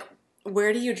 like,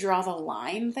 where do you draw the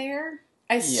line there?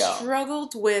 I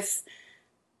struggled with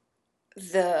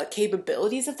the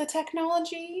capabilities of the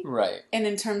technology. Right. And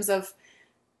in terms of...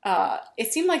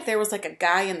 it seemed like there was like a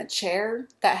guy in the chair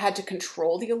that had to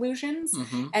control the illusions,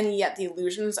 and yet the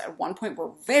illusions at one point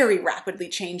were very rapidly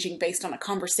changing based on a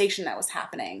conversation that was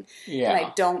happening. Yeah. And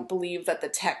I don't believe that the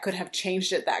tech could have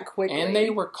changed it that quickly. And they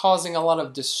were causing a lot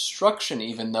of destruction,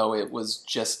 even though it was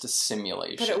just a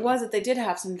simulation. But it was that they did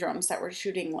have some drones that were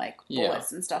shooting like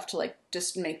bullets and stuff to like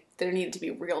just make there needed to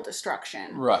be real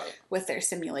destruction with their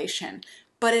simulation.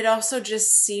 But it also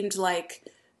just seemed like...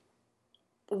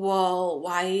 well,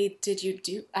 why did you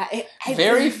do...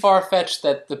 Very far-fetched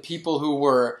that the people who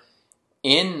were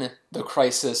in the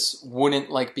crisis wouldn't,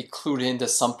 like, be clued into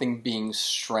something being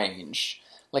strange.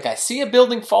 Like, I see a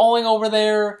building falling over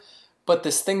there, but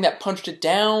this thing that punched it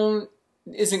down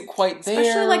isn't quite there.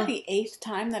 Especially, like, the 8th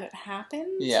time that it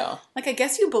happened. Yeah. Like, I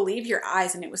guess you believe your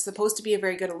eyes, and it was supposed to be a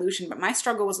very good illusion, but my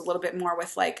struggle was a little bit more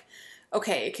with, like...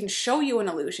 okay, it can show you an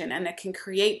illusion and it can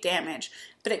create damage,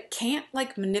 but it can't,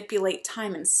 like, manipulate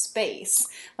time and space.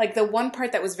 Like, the one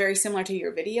part that was very similar to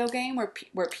your video game where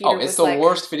Peter was, like... Oh, it's the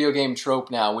worst video game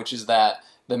trope now, which is that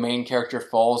the main character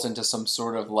falls into some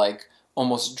sort of, like,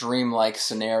 almost dreamlike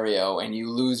scenario and you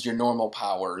lose your normal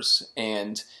powers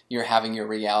and you're having your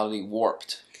reality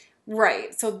warped.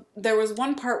 Right. So there was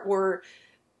one part where...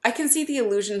 I can see the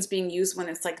illusions being used when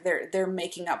it's like they're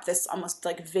making up this almost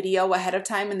like video ahead of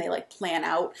time and they like plan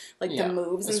out like the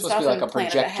moves and stuff and plan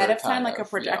it ahead of time like a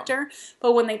projector.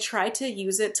 But when they try to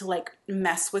use it to like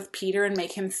mess with Peter and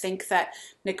make him think that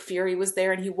Nick Fury was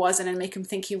there and he wasn't and make him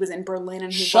think he was in Berlin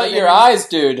and he wasn't. Shut your eyes,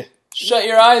 dude. Shut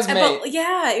your eyes, mate. But,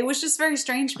 yeah, it was just very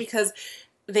strange because...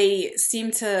 they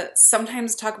seem to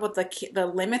sometimes talk about the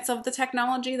limits of the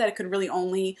technology, that it could really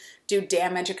only do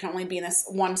damage. It can only be in this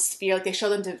one sphere. Like, they show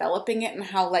them developing it and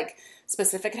how, like,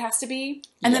 specific it has to be.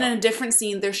 And then in a different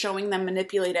scene, they're showing them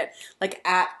manipulate it, like,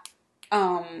 at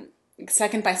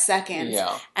second by second.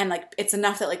 Yeah. And, like, it's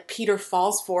enough that, like, Peter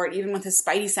falls for it, even with his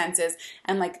spidey senses,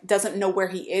 and, like, doesn't know where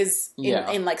he is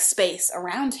in like, space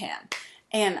around him.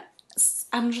 And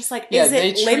I'm just like, is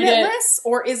it limitless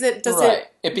or does it...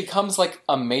 It becomes like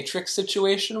a Matrix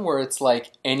situation where it's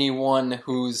like anyone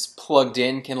who's plugged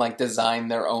in can like design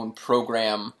their own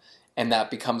program and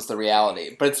that becomes the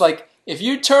reality. But it's like, if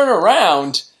you turn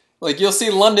around, like you'll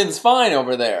see London's fine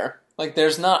over there. Like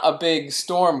there's not a big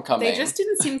storm coming. They just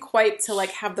didn't seem quite to like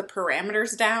have the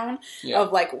parameters down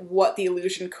of like what the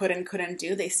illusion could and couldn't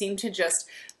do. They seemed to just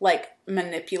like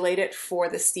manipulate it for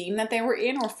the scene that they were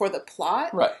in or for the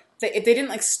plot. Right. They didn't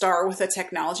like start with a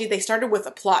technology. They started with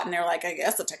a plot and they're like, I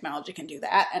guess the technology can do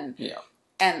that.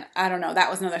 And I don't know. That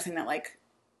was another thing that like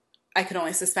I could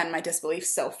only suspend my disbelief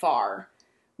so far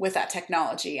with that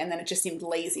technology. And then it just seemed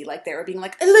lazy. Like they were being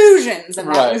like illusions.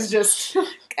 And that was just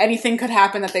anything could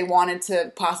happen that they wanted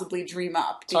to possibly dream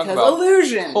up. Because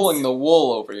illusions. Pulling the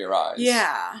wool over your eyes.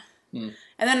 Yeah. And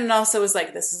then it also was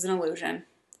like, this is an illusion.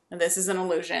 This is an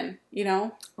illusion, you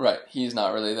know? Right. He's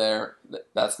not really there.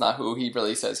 That's not who he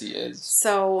really says he is.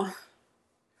 So,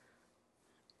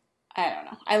 I don't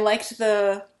know. I liked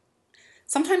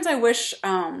sometimes I wish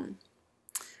that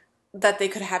they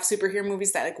could have superhero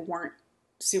movies that, like, weren't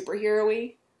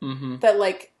superhero-y. Mm-hmm. That,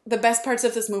 like, the best parts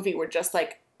of this movie were just,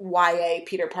 like, YA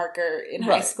Peter Parker in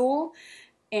high school.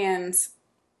 And,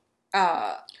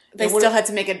 they still had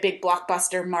to make a big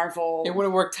blockbuster Marvel. It would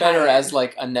have worked better as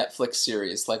like a Netflix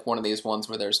series, like one of these ones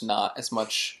where there's not as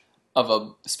much of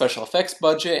a special effects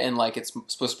budget and like it's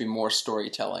supposed to be more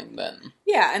storytelling than.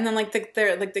 Yeah, and then like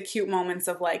the cute moments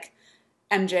of like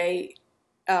MJ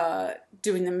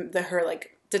doing her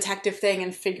like detective thing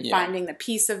and finding the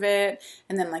piece of it,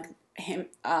 and then like him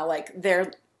like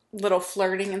their little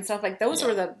flirting and stuff, like those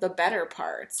were the better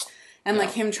parts. And,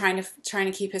 like, him trying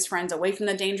to keep his friends away from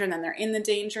the danger, and then they're in the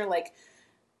danger, like,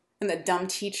 and the dumb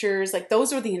teachers. Like,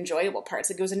 those were the enjoyable parts.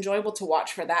 Like, it was enjoyable to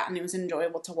watch for that, and it was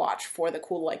enjoyable to watch for the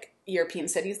cool, like, European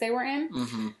cities they were in.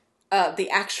 Mm-hmm. The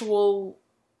actual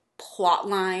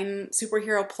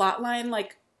superhero plot line,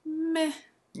 like, meh.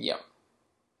 Yep.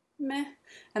 Meh.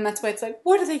 And that's why it's like,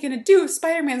 what are they going to do?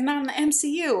 Spider-Man's not in the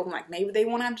MCU. I'm like, maybe they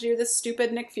won't have to do this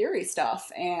stupid Nick Fury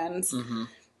stuff, and... Mm-hmm.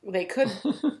 They could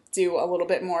do a little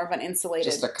bit more of an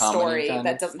insulated story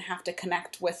that doesn't have to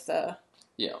connect with the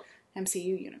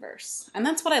MCU universe. And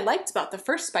that's what I liked about the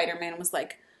first Spider-Man was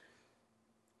like,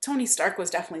 Tony Stark was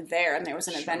definitely there and there was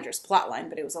an Avengers plotline,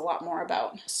 but it was a lot more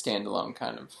about... standalone,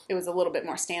 kind of. It was a little bit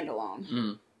more standalone.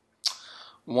 Mm.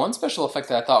 One special effect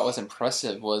that I thought was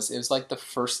impressive it was like the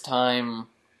first time...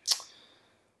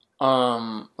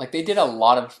 like they did a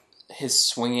lot of his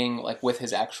swinging like with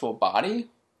his actual body.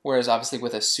 Whereas obviously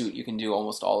with a suit, you can do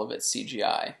almost all of it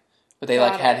CGI. But they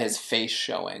had his face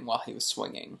showing while he was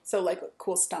swinging. So like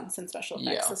cool stunts and special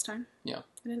effects this time? Yeah.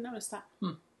 I didn't notice that.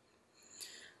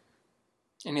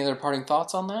 Any other parting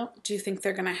thoughts on that? Do you think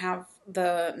they're going to have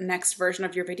the next version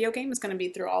of your video game is going to be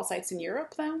through all sites in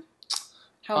Europe though?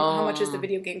 How much is the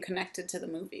video game connected to the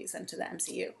movies and to the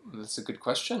MCU? That's a good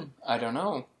question. I don't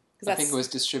know. I think it was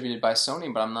distributed by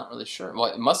Sony, but I'm not really sure. Well,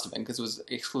 it must have been because it was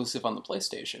exclusive on the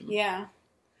PlayStation. Yeah.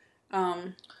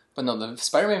 But no, the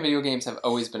Spider-Man video games have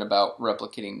always been about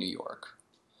replicating New York.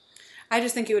 I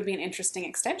just think it would be an interesting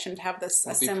extension to have a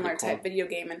similar type video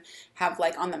game and have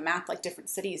like on the map like different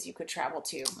cities you could travel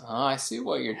to. Oh, I see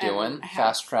what you're doing.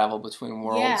 Fast travel between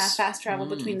worlds. Yeah, fast travel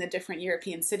between the different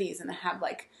European cities and have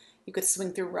like you could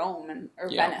swing through Rome or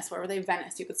Venice. Where were they?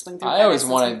 Venice. You could swing through. I always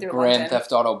wanted Grand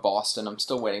Theft Auto Boston. I'm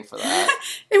still waiting for that.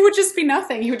 It would just be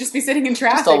nothing. You would just be sitting in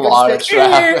traffic. Just a lot of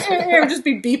traffic. It would just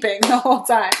be beeping the whole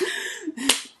time.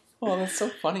 Oh, that's so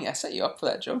funny. I set you up for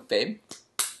that joke, babe.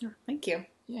 Oh, thank you.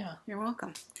 Yeah. You're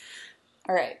welcome.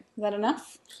 All right. Is that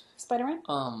enough, Spider-Man?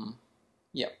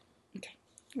 Yep. Okay.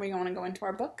 We want to go into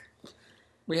our book?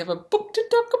 We have a book to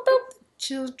talk about.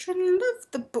 Children love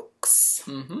the books.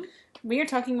 Mm-hmm. We are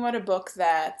talking about a book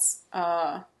that,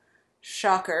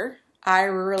 shocker, I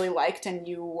really liked and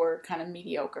you were kind of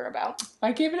mediocre about.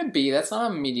 I gave it a B. That's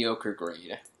not a mediocre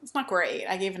grade. It's not great.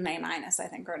 I gave it an A-, I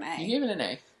think, or an A. You gave it an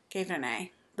A. Gave it an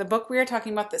A. The book we are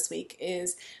talking about this week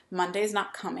is Monday's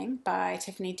Not Coming by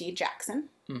Tiffany D. Jackson.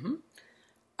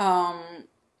 Mm-hmm.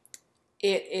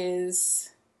 It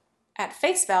is, at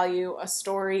face value, a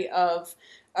story of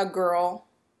a girl,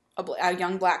 a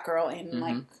young black girl in,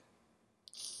 like,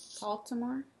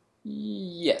 Baltimore?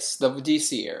 Yes, the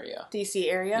D.C. area. D.C.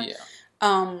 area?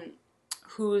 Yeah.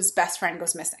 Whose best friend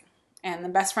goes missing. And the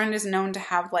best friend is known to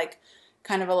have, like,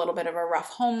 kind of a little bit of a rough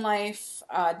home life.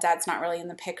 Dad's not really in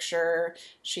the picture.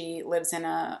 She lives in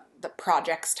the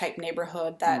projects type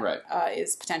neighborhood that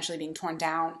is potentially being torn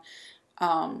down.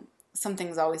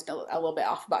 Something's always been a little bit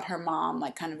off about her mom,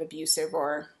 like kind of abusive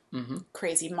or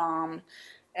crazy mom.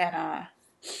 And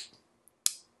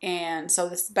And so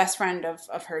this best friend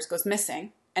of hers goes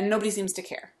missing, and nobody seems to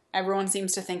care. Everyone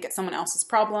seems to think it's someone else's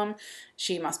problem.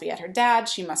 She must be at her dad.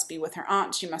 She must be with her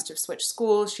aunt. She must have switched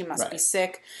schools. She must be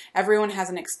sick. Everyone has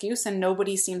an excuse, and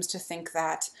nobody seems to think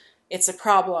that it's a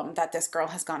problem that this girl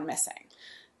has gone missing.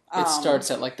 It starts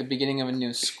at like the beginning of a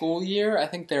new school year. I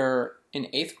think they're in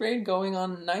 8th grade, going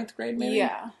on 9th grade, maybe?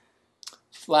 Yeah.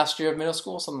 Last year of middle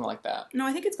school, something like that. No,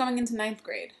 I think it's going into 9th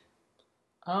grade.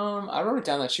 I wrote it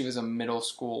down that she was a middle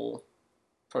school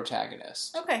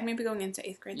protagonist. Okay, maybe going into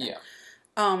 8th grade then. Yeah.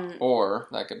 Or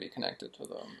that could be connected to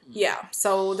them. Yeah,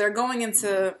 so they're going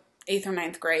into 8th or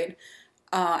 9th grade,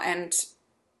 and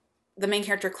the main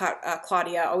character,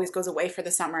 Claudia, always goes away for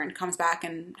the summer and comes back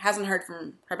and hasn't heard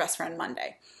from her best friend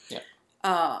Monday.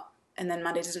 Yeah. And then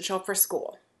Monday doesn't show up for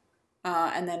school.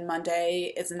 And then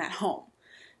Monday isn't at home.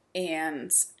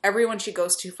 And everyone she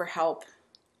goes to for help,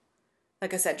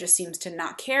 like I said, just seems to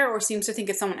not care or seems to think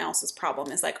it's someone else's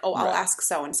problem. It's like, oh, I'll ask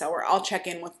so-and-so, or I'll check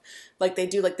in with, like, they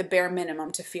do like the bare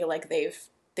minimum to feel like they've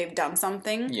done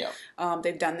something. Yeah.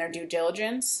 They've done their due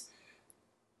diligence,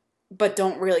 but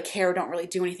don't really care, don't really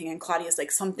do anything. And Claudia's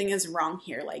like, something is wrong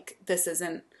here. Like, this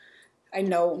isn't, I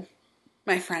know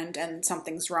my friend and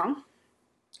something's wrong.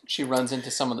 She runs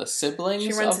into some of the siblings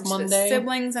She runs of into Monday. the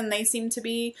siblings, and they seem to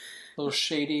be a little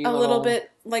shady. A little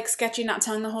bit, like, sketchy, not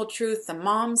telling the whole truth. The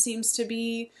mom seems to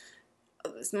be,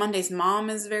 Monday's mom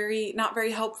is not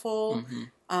very helpful.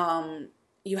 Mm-hmm.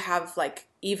 You have, like,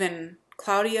 even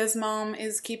Claudia's mom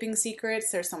is keeping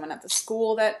secrets. There's someone at the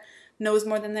school that knows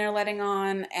more than they're letting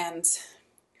on. And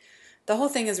the whole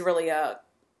thing is really a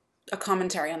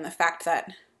commentary on the fact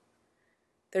that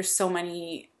there's so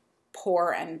many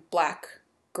poor and black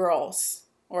girls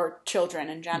or children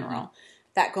in general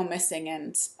that go missing.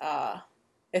 And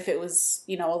if it was,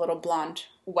 a little blonde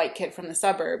white kid from the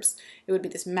suburbs, it would be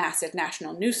this massive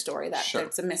national news story that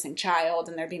there's a missing child,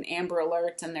 and there'd be an Amber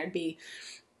Alert, and there'd be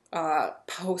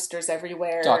posters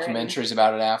everywhere, documentaries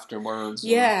about it afterwards.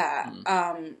 Yeah.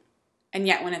 And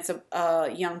yet when it's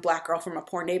a young black girl from a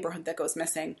poor neighborhood that goes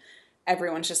missing,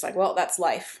 everyone's just like, well, that's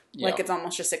life. Yeah. Like, it's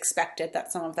almost just expected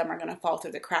that some of them are going to fall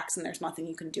through the cracks, and there's nothing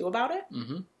you can do about it.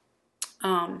 Mm-hmm.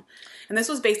 And this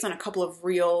was based on a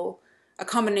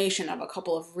combination of a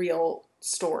couple of real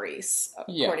stories,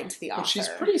 according to the author. But she's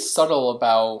pretty subtle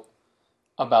about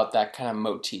that kind of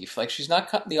motif. Like,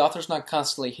 the author's not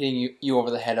constantly hitting you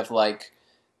over the head of, like,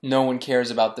 no one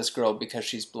cares about this girl because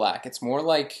she's black. It's more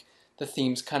like the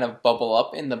themes kind of bubble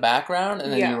up in the background,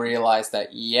 and then you realize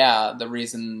that, the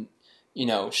reason,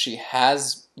 she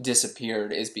has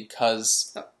disappeared is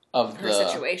because of her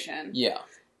situation. Yeah.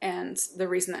 And the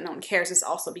reason that no one cares is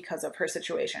also because of her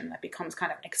situation. That becomes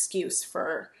kind of an excuse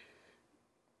for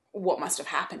what must have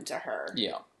happened to her.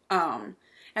 Yeah. And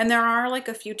there are, like,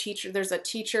 a few teachers. There's a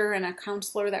teacher and a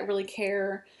counselor that really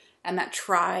care and that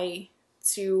try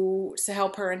to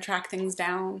help her and track things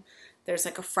down. There's,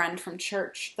 like, a friend from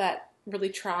church that really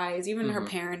tries. Even her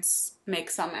parents make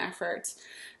some efforts.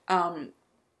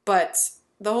 But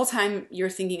the whole time you're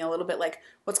thinking a little bit like,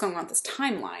 what's going on with this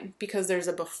timeline? Because there's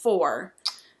a before.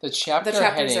 The chapters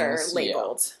are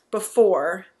labeled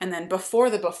before, and then before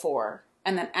the before,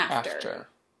 and then after.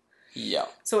 Yeah.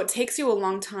 So it takes you a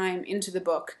long time into the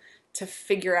book to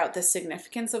figure out the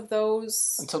significance of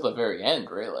those. Until the very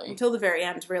end, really.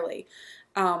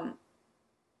 I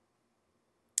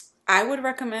would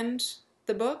recommend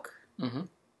the book. Mm-hmm.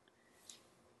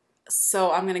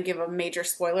 So I'm going to give a major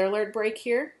spoiler alert break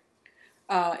here.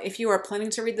 If you are planning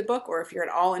to read the book, or if you're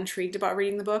at all intrigued about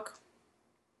reading the book,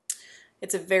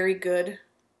 it's a very good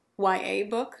YA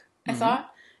book, I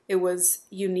thought. It was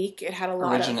unique. It had a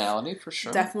lot of originality, for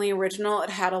sure. Definitely original.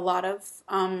 It had a lot of,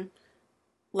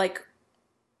 like,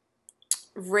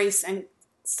 race and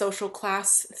social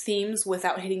class themes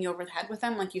without hitting you over the head with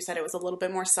them. Like you said, it was a little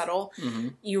bit more subtle. Mm-hmm.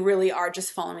 You really are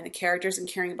just following the characters and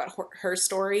caring about her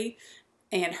story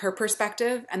and her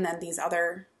perspective, and then these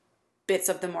other bits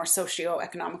of the more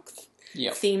socio-economic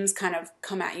themes kind of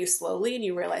come at you slowly, and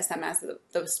you realize them as the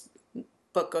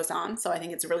book goes on. So I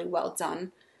think it's really well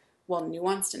done, well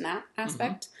nuanced in that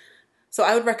aspect. So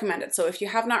I would recommend it. So if you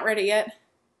have not read it yet,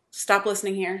 stop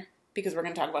listening here, because we're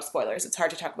going to talk about spoilers. It's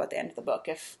hard to talk about the end of the book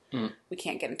if we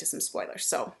can't get into some spoilers.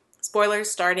 So spoilers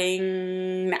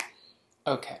starting now.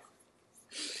 Okay.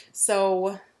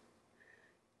 So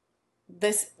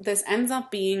this ends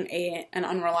up being an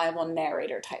unreliable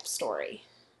narrator type story.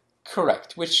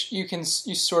 Correct, which you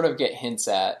sort of get hints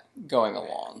at going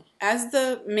along. As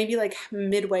maybe like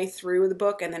midway through the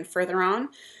book and then further on,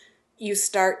 you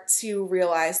start to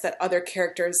realize that other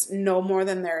characters know more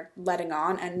than they're letting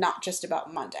on, and not just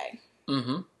about Monday.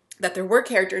 Mm-hmm. That there were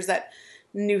characters that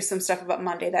knew some stuff about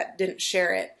Monday that didn't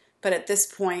share it. But at this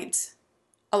point,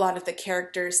 a lot of the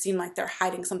characters seem like they're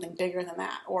hiding something bigger than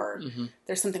that, or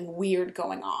there's something weird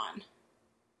going on.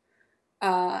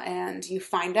 And you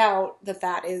find out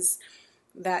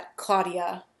that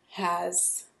Claudia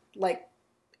has, like,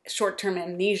 short-term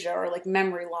amnesia or, like,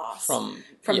 memory loss from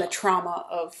the trauma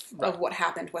of what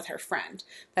happened with her friend.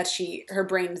 That her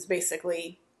brain is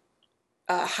basically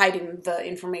hiding the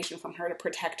information from her to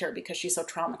protect her because she's so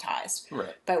traumatized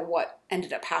by what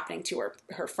ended up happening to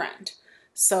her friend.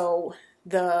 So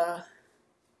the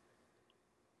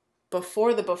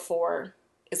before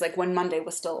is like when Monday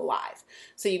was still alive.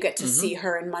 So you get to see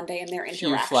her and Monday and their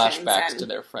interactions. Few flashbacks to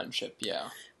their friendship, yeah.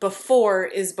 Before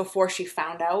she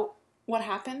found out what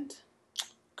happened.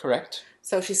 Correct.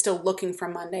 So she's still looking for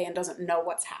Monday and doesn't know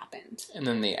what's happened. And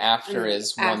then the after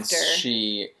is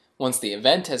once the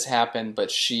event has happened, but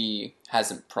she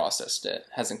hasn't processed it,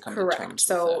 hasn't come to terms with it.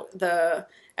 So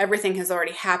everything has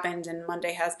already happened and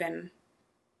Monday has been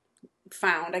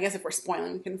found. I guess if we're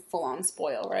spoiling, we can full on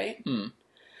spoil, right?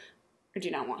 Or do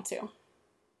you not want to?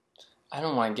 I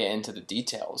don't want to get into the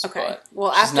details, okay.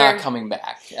 But she's not coming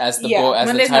back, as the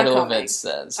title of it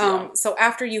says. So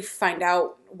after you find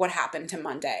out what happened to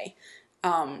Monday,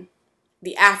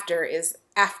 the after is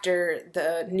after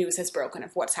the news has broken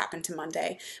of what's happened to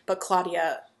Monday, but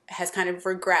Claudia has kind of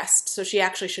regressed, so she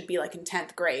actually should be like in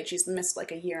 10th grade. She's missed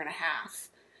like a year and a half.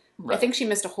 Right. I think she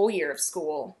missed a whole year of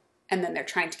school, and then they're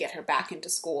trying to get her back into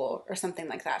school or something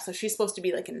like that. So she's supposed to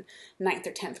be like in 9th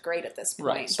or 10th grade at this point,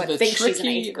 right. So but thinks she's in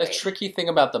 8th grade. The tricky thing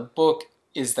about the book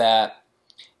is that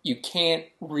you can't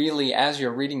really, as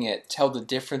you're reading it, tell the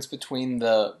difference between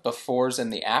the befores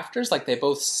and the afters. Like, they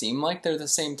both seem like they're the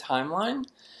same timeline.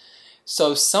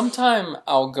 So sometime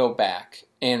I'll go back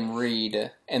and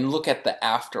read and look at the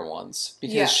after ones,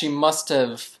 because she must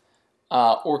have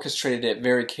orchestrated it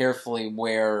very carefully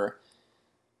where,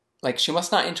 like, she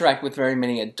must not interact with very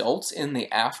many adults in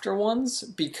the after ones,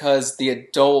 because the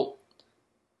adult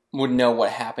would know what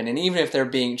happened. And even if they're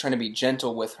trying to be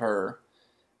gentle with her,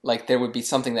 like, there would be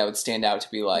something that would stand out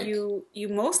to be like, you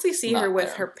mostly see her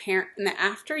with her parent in the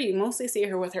after. You mostly see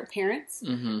her with her parents,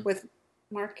 with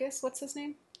Marcus. What's his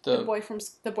name? The boy from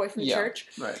church,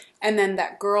 right? And then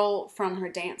that girl from her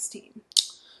dance team.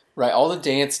 Right, all the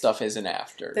dance stuff is in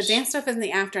afters. The dance stuff is in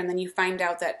the after, and then you find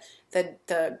out that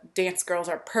the dance girls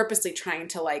are purposely trying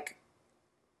to, like,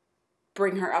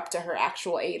 bring her up to her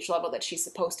actual age level that she's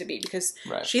supposed to be, because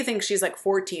she thinks she's like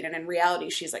 14, and in reality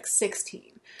she's like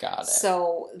 16. Got it.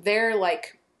 So they're,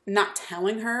 like, not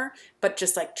telling her, but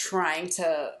just, like, trying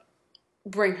to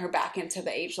bring her back into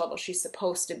the age level she's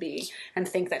supposed to be, and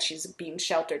think that she's being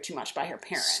sheltered too much by her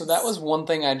parents. So that was one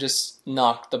thing I just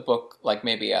knocked the book, like,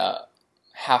 maybe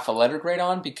half a letter grade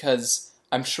on, because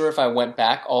I'm sure if I went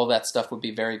back, all that stuff would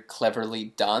be very cleverly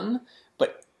done.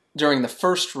 But during the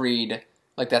first read,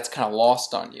 like, that's kind of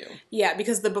lost on you. Yeah,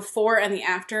 because the before and the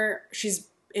after,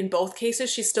 in both cases,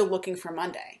 she's still looking for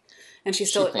Monday. And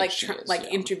she's still,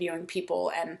 interviewing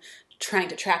people and trying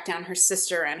to track down her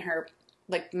sister and her,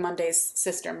 like, Monday's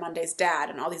sister, Monday's dad,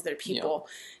 and all these other people.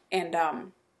 Yeah.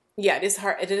 And, it is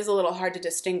hard. It is a little hard to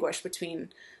distinguish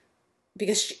between,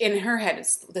 because in her head,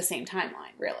 it's the same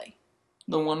timeline, really.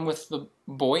 The one with the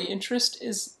boy interest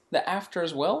is the after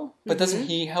as well? But doesn't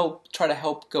he try to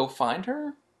help go find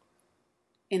her?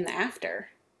 In the after.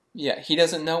 Yeah, he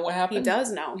doesn't know what happened? He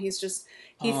does know. He's just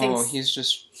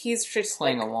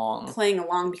playing along. Playing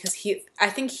along because I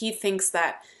think he thinks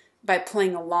that by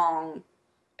playing along,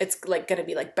 it's, like, going to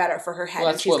be, like, better for her head.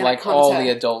 Well, that's what, like, all the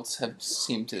adults have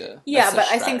seemed to. Yeah, but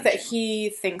I think that he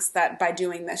thinks that by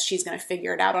doing this, she's going to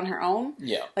figure it out on her own.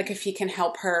 Yeah. Like, if he can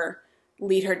help her,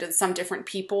 lead her to some different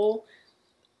people,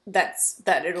 that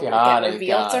it'll get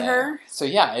revealed to her. So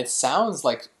yeah, it sounds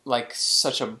like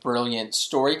such a brilliant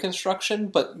story construction,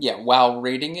 but yeah, while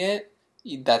reading it,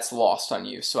 that's lost on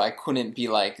you. So I couldn't be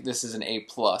like, this is an A+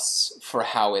 for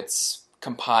how it's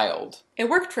compiled. It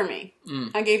worked for me.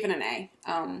 I gave it an A.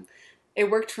 It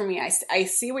worked for me. I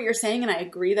see what you're saying, and I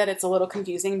agree that it's a little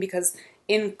confusing, because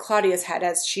in Claudia's head,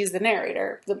 as she's the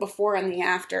narrator, the before and the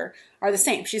after are the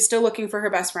same. She's still looking for her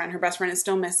best friend. Her best friend is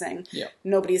still missing. Yeah.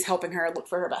 Nobody's helping her look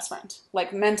for her best friend.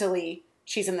 Like, mentally,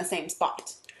 she's in the same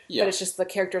spot. Yeah. But it's just the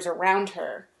characters around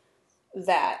her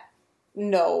that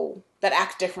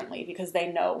act differently because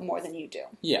they know more than you do.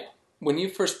 Yeah. When you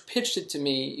first pitched it to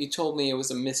me, you told me it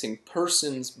was a missing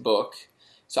persons book,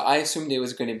 so I assumed it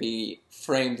was going to be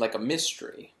framed like a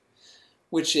mystery,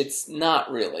 which it's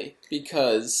not really,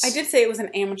 because... I did say it was an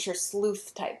amateur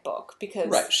sleuth type book, because...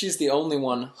 Right, she's the only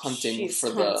one hunting for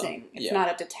the... It's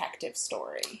not a detective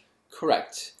story.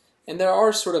 Correct. And there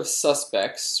are sort of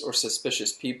suspects, or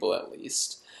suspicious people at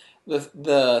least.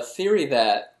 The theory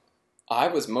that I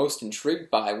was most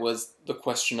intrigued by was the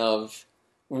question of,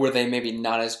 were they maybe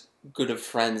not as good of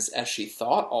friends as she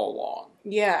thought all along?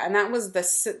 Yeah, and that was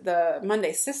the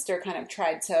Monday sister kind of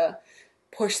tried to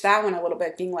push that one a little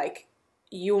bit, being like,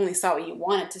 you only saw what you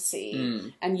wanted to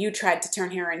see, and you tried to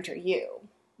turn her into you.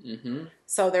 Mm-hmm.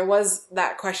 So there was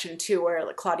that question too, where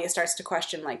like Claudia starts to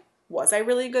question, like, was I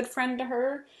really a good friend to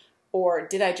her, or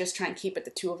did I just try and keep it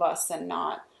the two of us and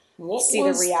not see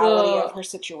the reality of her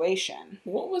situation?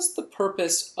 What was the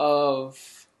purpose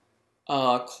of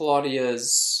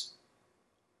Claudia's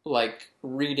like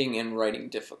reading and writing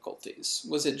difficulties?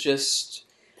 Was it just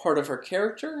part of her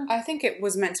character? I think it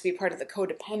was meant to be part of the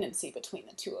codependency between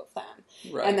the two of them,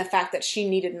 right. And the fact that she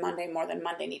needed Monday more than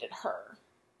Monday needed her.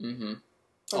 Mm-hmm.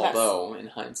 Although in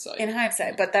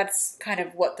hindsight, but that's kind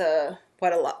of what the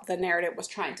narrative was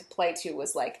trying to play to,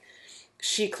 was like,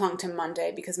 she clung to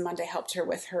Monday because Monday helped her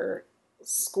with her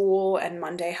school, and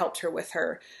Monday helped her with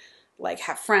her like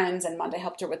have friends, and Monday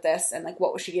helped her with this, and like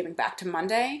what was she giving back to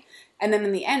Monday? And then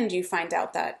in the end you find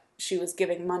out that she was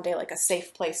giving Monday like a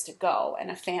safe place to go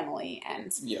and a family,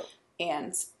 and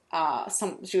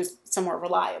she was somewhere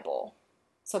reliable,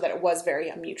 so that it was very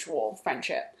a mutual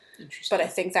friendship. But I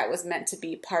think that was meant to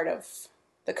be part of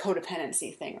the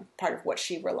codependency thing, part of what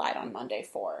she relied on Monday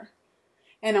for,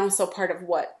 and also part of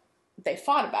what they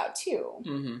fought about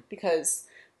too, because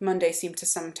Monday seemed to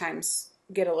sometimes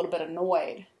get a little bit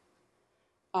annoyed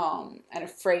and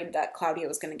afraid that Claudia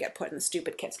was going to get put in the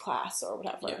stupid kids class or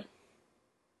whatever.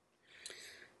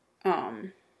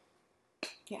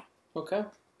 Yeah. Okay.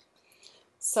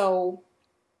 So,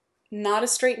 not a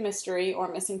straight mystery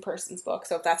or missing persons book.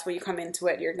 So if that's where you come into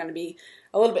it, you're going to be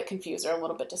a little bit confused or a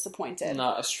little bit disappointed.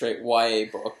 Not a straight YA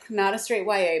book. Not a straight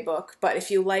YA book, but if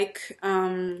you like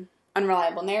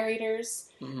unreliable narrators,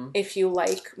 if you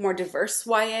like more diverse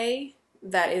YA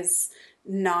that is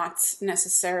not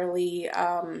necessarily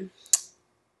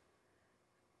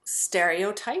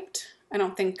stereotyped. I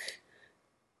don't think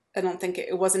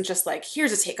it wasn't just like,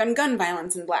 here's a take on gun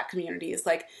violence in Black communities.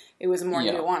 Like, it was a more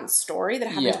nuanced story that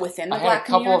happens within the Black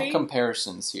community. I had a couple of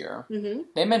comparisons here. Mm-hmm.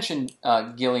 They mentioned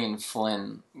Gillian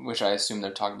Flynn, which I assume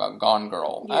they're talking about Gone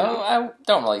Girl. Yeah. I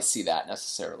don't really see that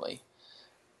necessarily.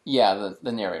 Yeah,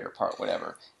 the narrator part,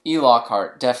 whatever. E.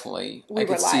 Lockhart, definitely. I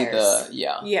could see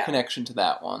the connection to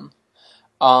that one.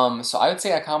 So I would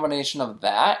say a combination of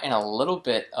that and a little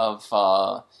bit of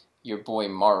your boy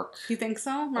Mark. You think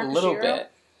so? Mark a little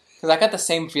bit. Because I got the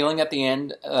same feeling at the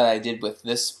end that I did with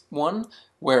this one,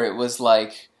 where it was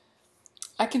like,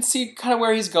 I can see kind of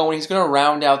where he's going. He's going to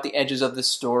round out the edges of the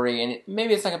story, and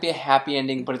maybe it's not going to be a happy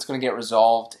ending, but it's going to get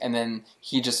resolved. And then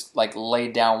he just like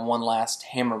laid down one last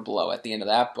hammer blow at the end of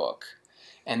that book.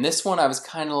 And this one, I was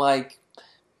kind of like,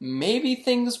 maybe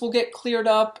things will get cleared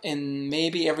up, and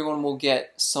maybe everyone will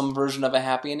get some version of a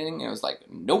happy ending. And it was like,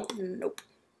 nope.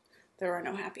 There are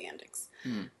no happy endings.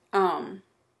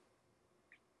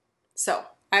 So,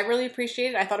 I really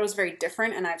appreciated it. I thought it was very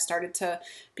different, and I've started to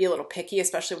be a little picky,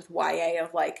 especially with YA,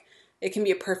 of like, it can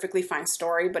be a perfectly fine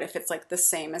story, but if it's like the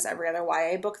same as every other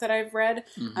YA book that I've read,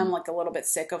 I'm like a little bit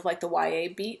sick of like the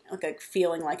YA beat, like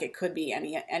feeling like it could be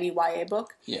any YA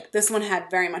book. Yeah. This one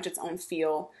had very much its own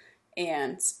feel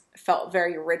and felt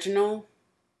very original,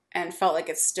 and felt like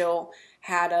it still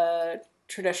had a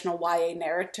traditional YA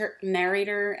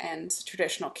narrator and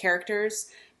traditional characters,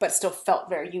 but still felt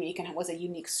very unique and was a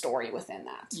unique story within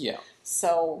that. Yeah.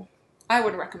 So I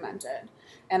would recommend it.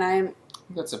 And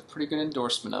that's a pretty good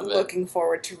endorsement of it. Looking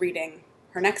forward to reading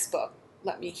her next book,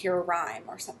 Let Me Hear a Rhyme,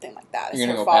 or something like that. You're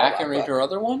going to go back and read her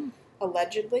other one?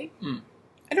 Allegedly.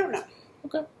 I don't know.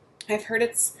 Okay. I've heard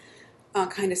it's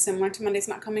kind of similar to Monday's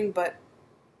Not Coming, but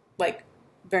like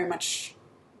very much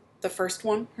the first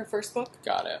one, her first book.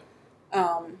 Got it.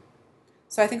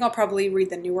 So I think I'll probably read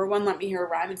the newer one, Let Me Hear a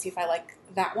Rhyme, and see if I like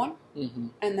that one.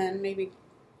 And then maybe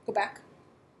go back.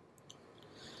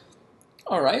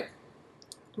 All right.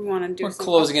 We want to do. We're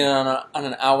closing in on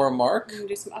an hour mark.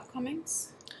 Do some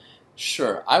upcomings.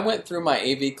 Sure. I went through my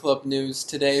AV Club news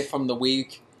today from the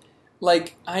week.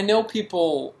 Like, I know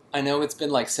it's been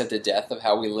like said to death of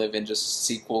how we live in just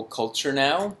sequel culture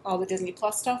now. All the Disney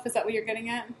Plus stuff. Is that what you're getting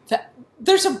at?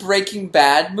 There's a Breaking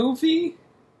Bad movie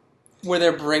where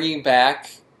they're bringing back,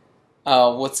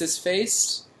 what's his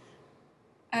face?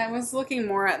 I was looking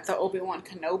more at the Obi-Wan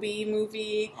Kenobi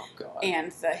movie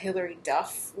and the Hilary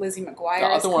Duff, Lizzie McGuire. The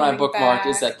other one I bookmarked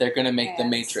is that they're going to make The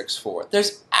Matrix 4.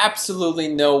 There's absolutely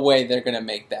no way they're going to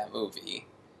make that movie.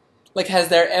 Like, has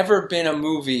there ever been a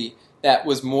movie that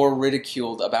was more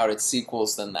ridiculed about its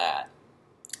sequels than that?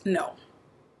 No.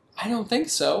 I don't think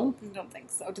so. I don't think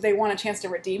so. Do they want a chance to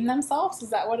redeem themselves? Is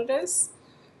that what it is?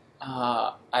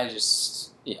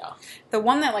 Yeah. The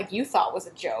one that, like, you thought was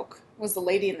a joke was the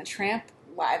Lady and the Tramp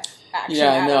live action.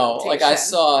 Yeah, I know. Like, I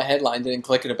saw a headline, didn't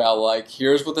click it, about, like,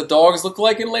 here's what the dogs look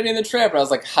like in Lady and the Tramp. And I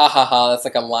was like, ha ha ha, that's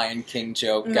like a Lion King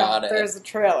joke. No, Got it. There's a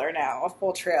trailer now, a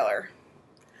full trailer.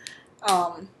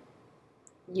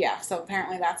 Yeah, so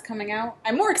apparently that's coming out.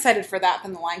 I'm more excited for that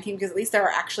than the Lion King because at least there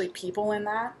are actually people in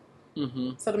that.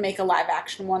 Mm-hmm. So to make a live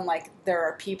action one, like, there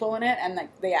are people in it and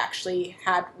like they actually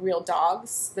had real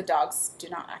dogs. The dogs do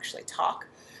not actually talk,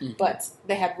 but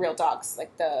they had real dogs.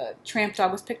 Like the Tramp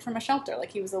dog was picked from a shelter.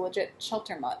 Like he was a legit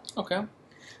shelter mutt. Okay.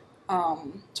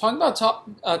 Talking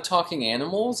about talking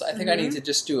animals, I think I need to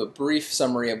just do a brief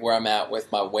summary of where I'm at with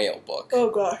my whale book.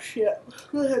 Oh gosh, yeah.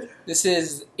 Go ahead. This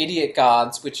is Idiot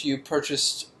Gods, which you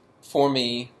purchased for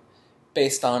me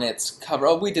based on its cover.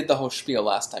 Oh, we did the whole spiel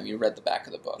last time. You read the back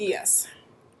of the book. Yes.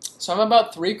 So I'm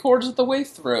about 3/4 of the way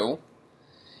through.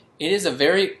 It is a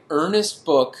very earnest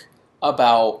book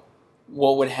about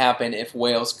what would happen if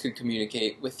whales could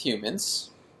communicate with humans.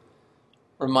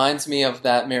 Reminds me of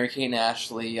that Mary-Kate and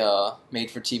Ashley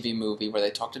made-for-TV movie where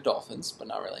they talk to dolphins, but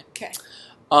not really. Okay.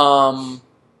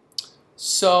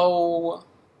 So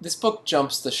this book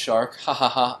jumps the shark, ha ha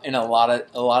ha, in a lot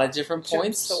of different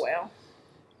points. Jumps the whale.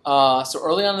 So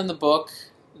early on in the book,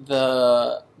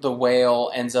 the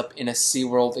whale ends up in a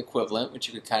SeaWorld equivalent, which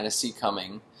you could kind of see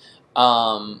coming,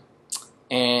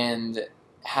 and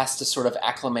has to sort of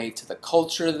acclimate to the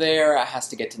culture there. It has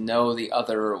to get to know the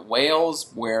other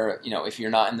whales, where, you know, if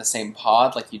you're not in the same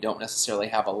pod, like, you don't necessarily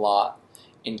have a lot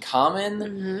in common.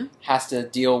 Mm-hmm. Has to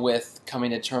deal with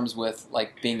coming to terms with,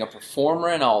 like, being a performer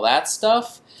and all that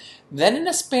stuff. Then in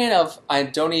a span of,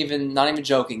 not even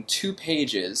joking, 2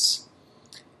 pages,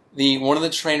 one of the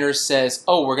trainers says,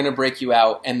 oh, we're going to break you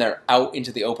out, and they're out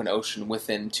into the open ocean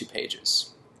within 2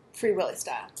 pages. Free Willy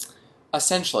style.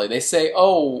 Essentially, they say,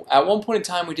 oh, at one point in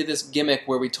time we did this gimmick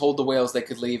where we told the whales they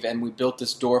could leave, and we built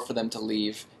this door for them to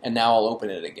leave, and now I'll open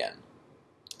it again.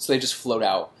 So they just float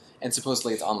out, and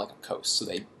supposedly it's on like a coast, so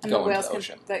they go into the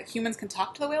ocean. The humans can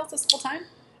talk to the whales this whole time?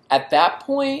 At that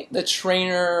point, the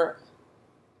trainer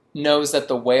knows that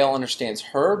the whale understands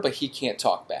her, but he can't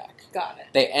talk back. Got it.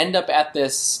 They end up at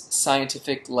this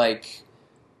scientific, like,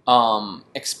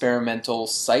 experimental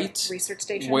site. Research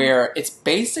station? Where it's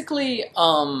basically,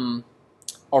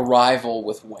 a rival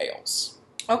with whales.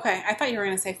 Okay, I thought you were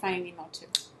going to say Finding Nemo too.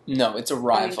 No, it's a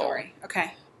rival. Dory.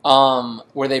 Okay.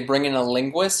 Where they bring in a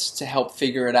linguist to help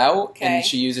figure it out, okay. And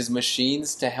she uses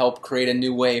machines to help create a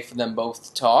new way for them both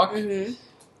to talk.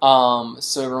 Mm-hmm.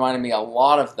 So it reminded me a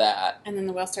lot of that. And then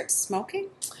the whale starts smoking?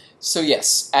 So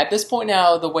yes, at this point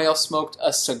now, the whale smoked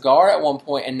a cigar at one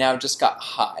point and now just got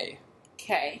high.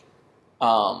 Okay.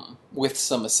 With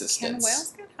some assistance. Can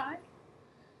whales get high?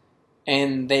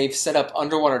 And they've set up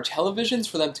underwater televisions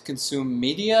for them to consume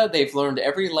media. They've learned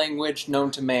every language known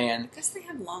to man. I guess they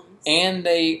have lungs. And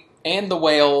the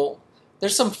whale,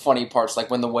 there's some funny parts,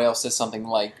 like when the whale says something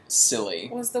like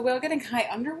silly. Was the whale getting high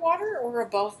underwater or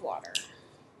above water?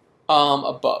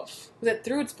 Above. Was it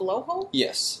through its blowhole?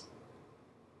 Yes.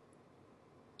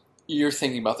 You're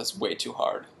thinking about this way too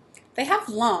hard. They have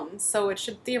lungs, so it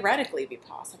should theoretically be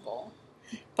possible.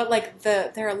 But, like,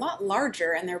 they're a lot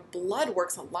larger, and their blood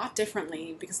works a lot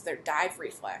differently because of their dive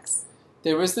reflex.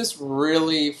 There was this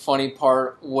really funny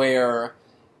part where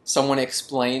someone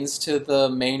explains to the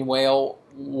main whale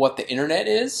what the internet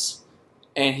is,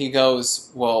 and he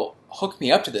goes, well, hook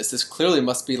me up to this. This clearly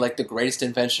must be, like, the greatest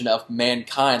invention of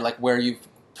mankind, like, where you've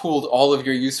pooled all of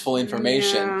your useful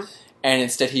information. Yeah. And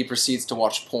instead he proceeds to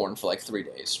watch porn for, like, 3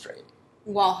 days straight.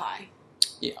 While high.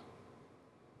 Yeah.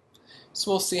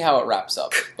 So we'll see how it wraps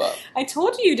up. But I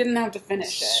told you didn't have to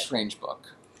finish it. Strange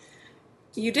book.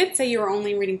 You did say you were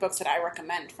only reading books that I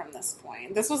recommend from this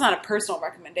point. This was not a personal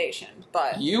recommendation,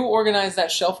 but... You organize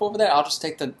that shelf over there, I'll just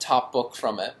take the top book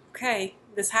from it. Okay.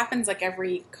 This happens like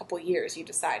every couple years. You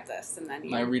decide this, and then you...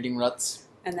 My reading ruts.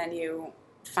 And then you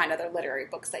find other literary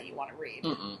books that you want to read.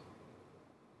 Mm-mm.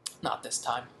 Not this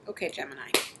time. Okay,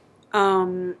 Gemini.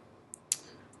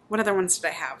 What other ones did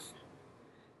I have?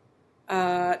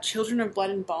 Children of Blood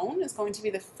and Bone is going to be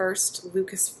the first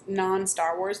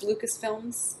non-Star Wars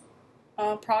Lucasfilms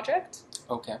project.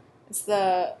 Okay. It's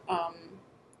the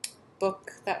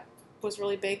book that was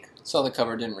really big. Saw the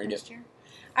cover, didn't read it. Year.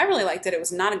 I really liked it. It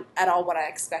was not at all what I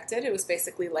expected. It was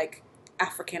basically like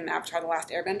African Avatar: The Last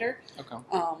Airbender. Okay.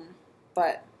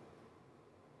 But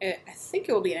I think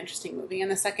it will be an interesting movie,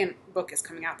 and the second book is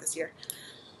coming out this year.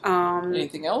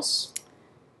 Anything else?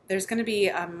 There's going to be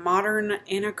a modern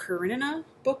Anna Karenina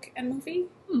book and movie.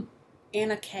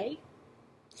 Anna K.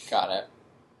 Got it.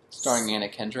 Starring Anna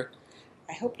Kendrick.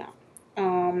 I hope not.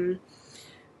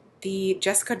 The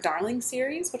Jessica Darling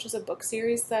series, which is a book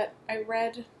series that I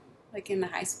read like in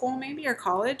high school maybe or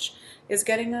college, is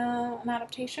getting an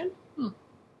adaptation.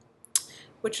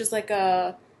 Which is like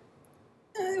it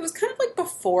was kind of like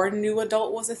before new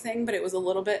adult was a thing, but it was a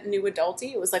little bit new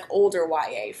adulty. It was like older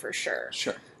YA for sure.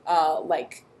 Sure.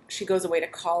 Like she goes away to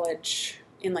college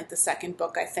in like the second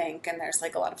book, I think, and there's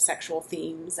like a lot of sexual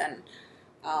themes, and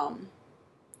I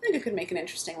think it could make an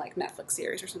interesting like Netflix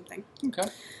series or something. Okay.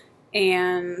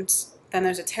 And then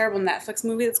there's a terrible Netflix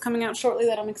movie that's coming out shortly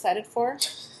that I'm excited for,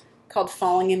 called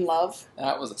Falling in Love.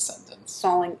 That was a sentence.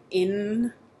 Falling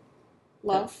in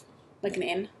Love, like an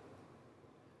inn.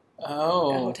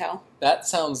 Oh. A hotel. That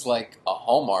sounds like a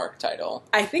Hallmark title.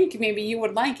 I think maybe you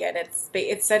would like it.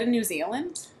 It's set in New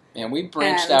Zealand. And we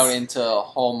branched out into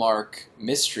Hallmark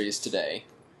mysteries today.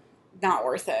 Not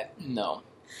worth it. No.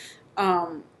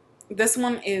 This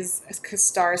one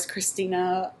stars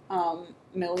Christina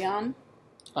Milian.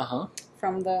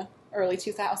 From the early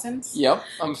 2000s. Yep,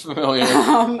 I'm familiar.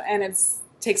 And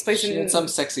takes place in some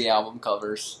sexy album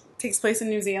covers. Takes place in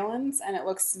New Zealand, and it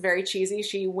looks very cheesy.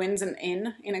 She wins an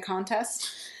inn in a contest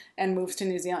and moves to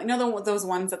New Zealand. You know those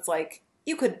ones that's like,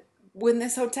 you could win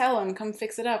this hotel and come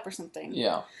fix it up or something.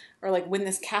 Yeah. Or like win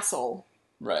this castle.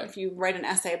 Right. If you write an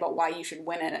essay about why you should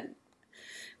win it and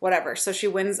whatever. So she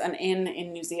wins an inn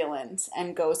in New Zealand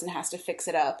and goes and has to fix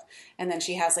it up. And then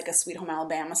she has like a Sweet Home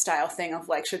Alabama style thing of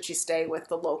like, should she stay with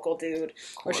the local dude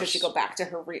or should she go back to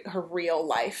her real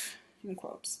life, in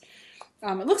quotes.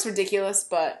 It looks ridiculous,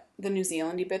 but the New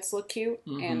Zealandy bits look cute.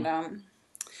 Mm-hmm.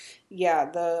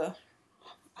 And the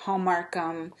Hallmark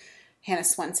Hannah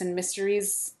Swenson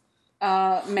Mysteries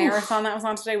marathon that was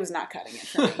on today was not cutting it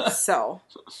for me. So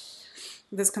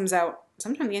this comes out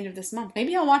sometime the end of this month.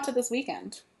 Maybe I'll watch it this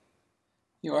weekend.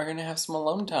 You are going to have some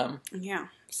alone time. Yeah,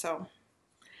 so.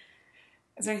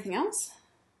 Is there anything else?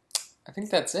 I think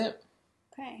that's it.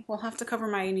 Okay, we'll have to cover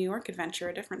my New York adventure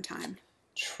a different time.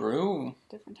 True.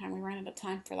 Different time. We ran out of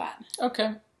time for that.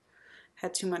 Okay.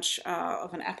 Had too much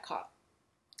of an Epcot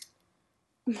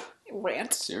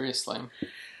rant. Seriously.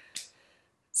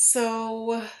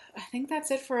 So, I think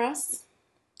that's it for us.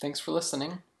 Thanks for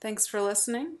listening. Thanks for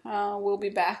listening. We'll be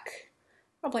back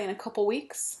probably in a couple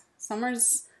weeks.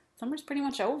 Summer's pretty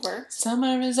much over.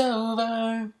 Summer is over.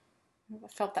 I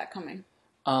felt that coming.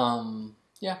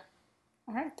 Yeah.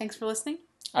 All right. Thanks for listening.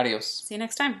 Adios. See you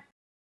next time.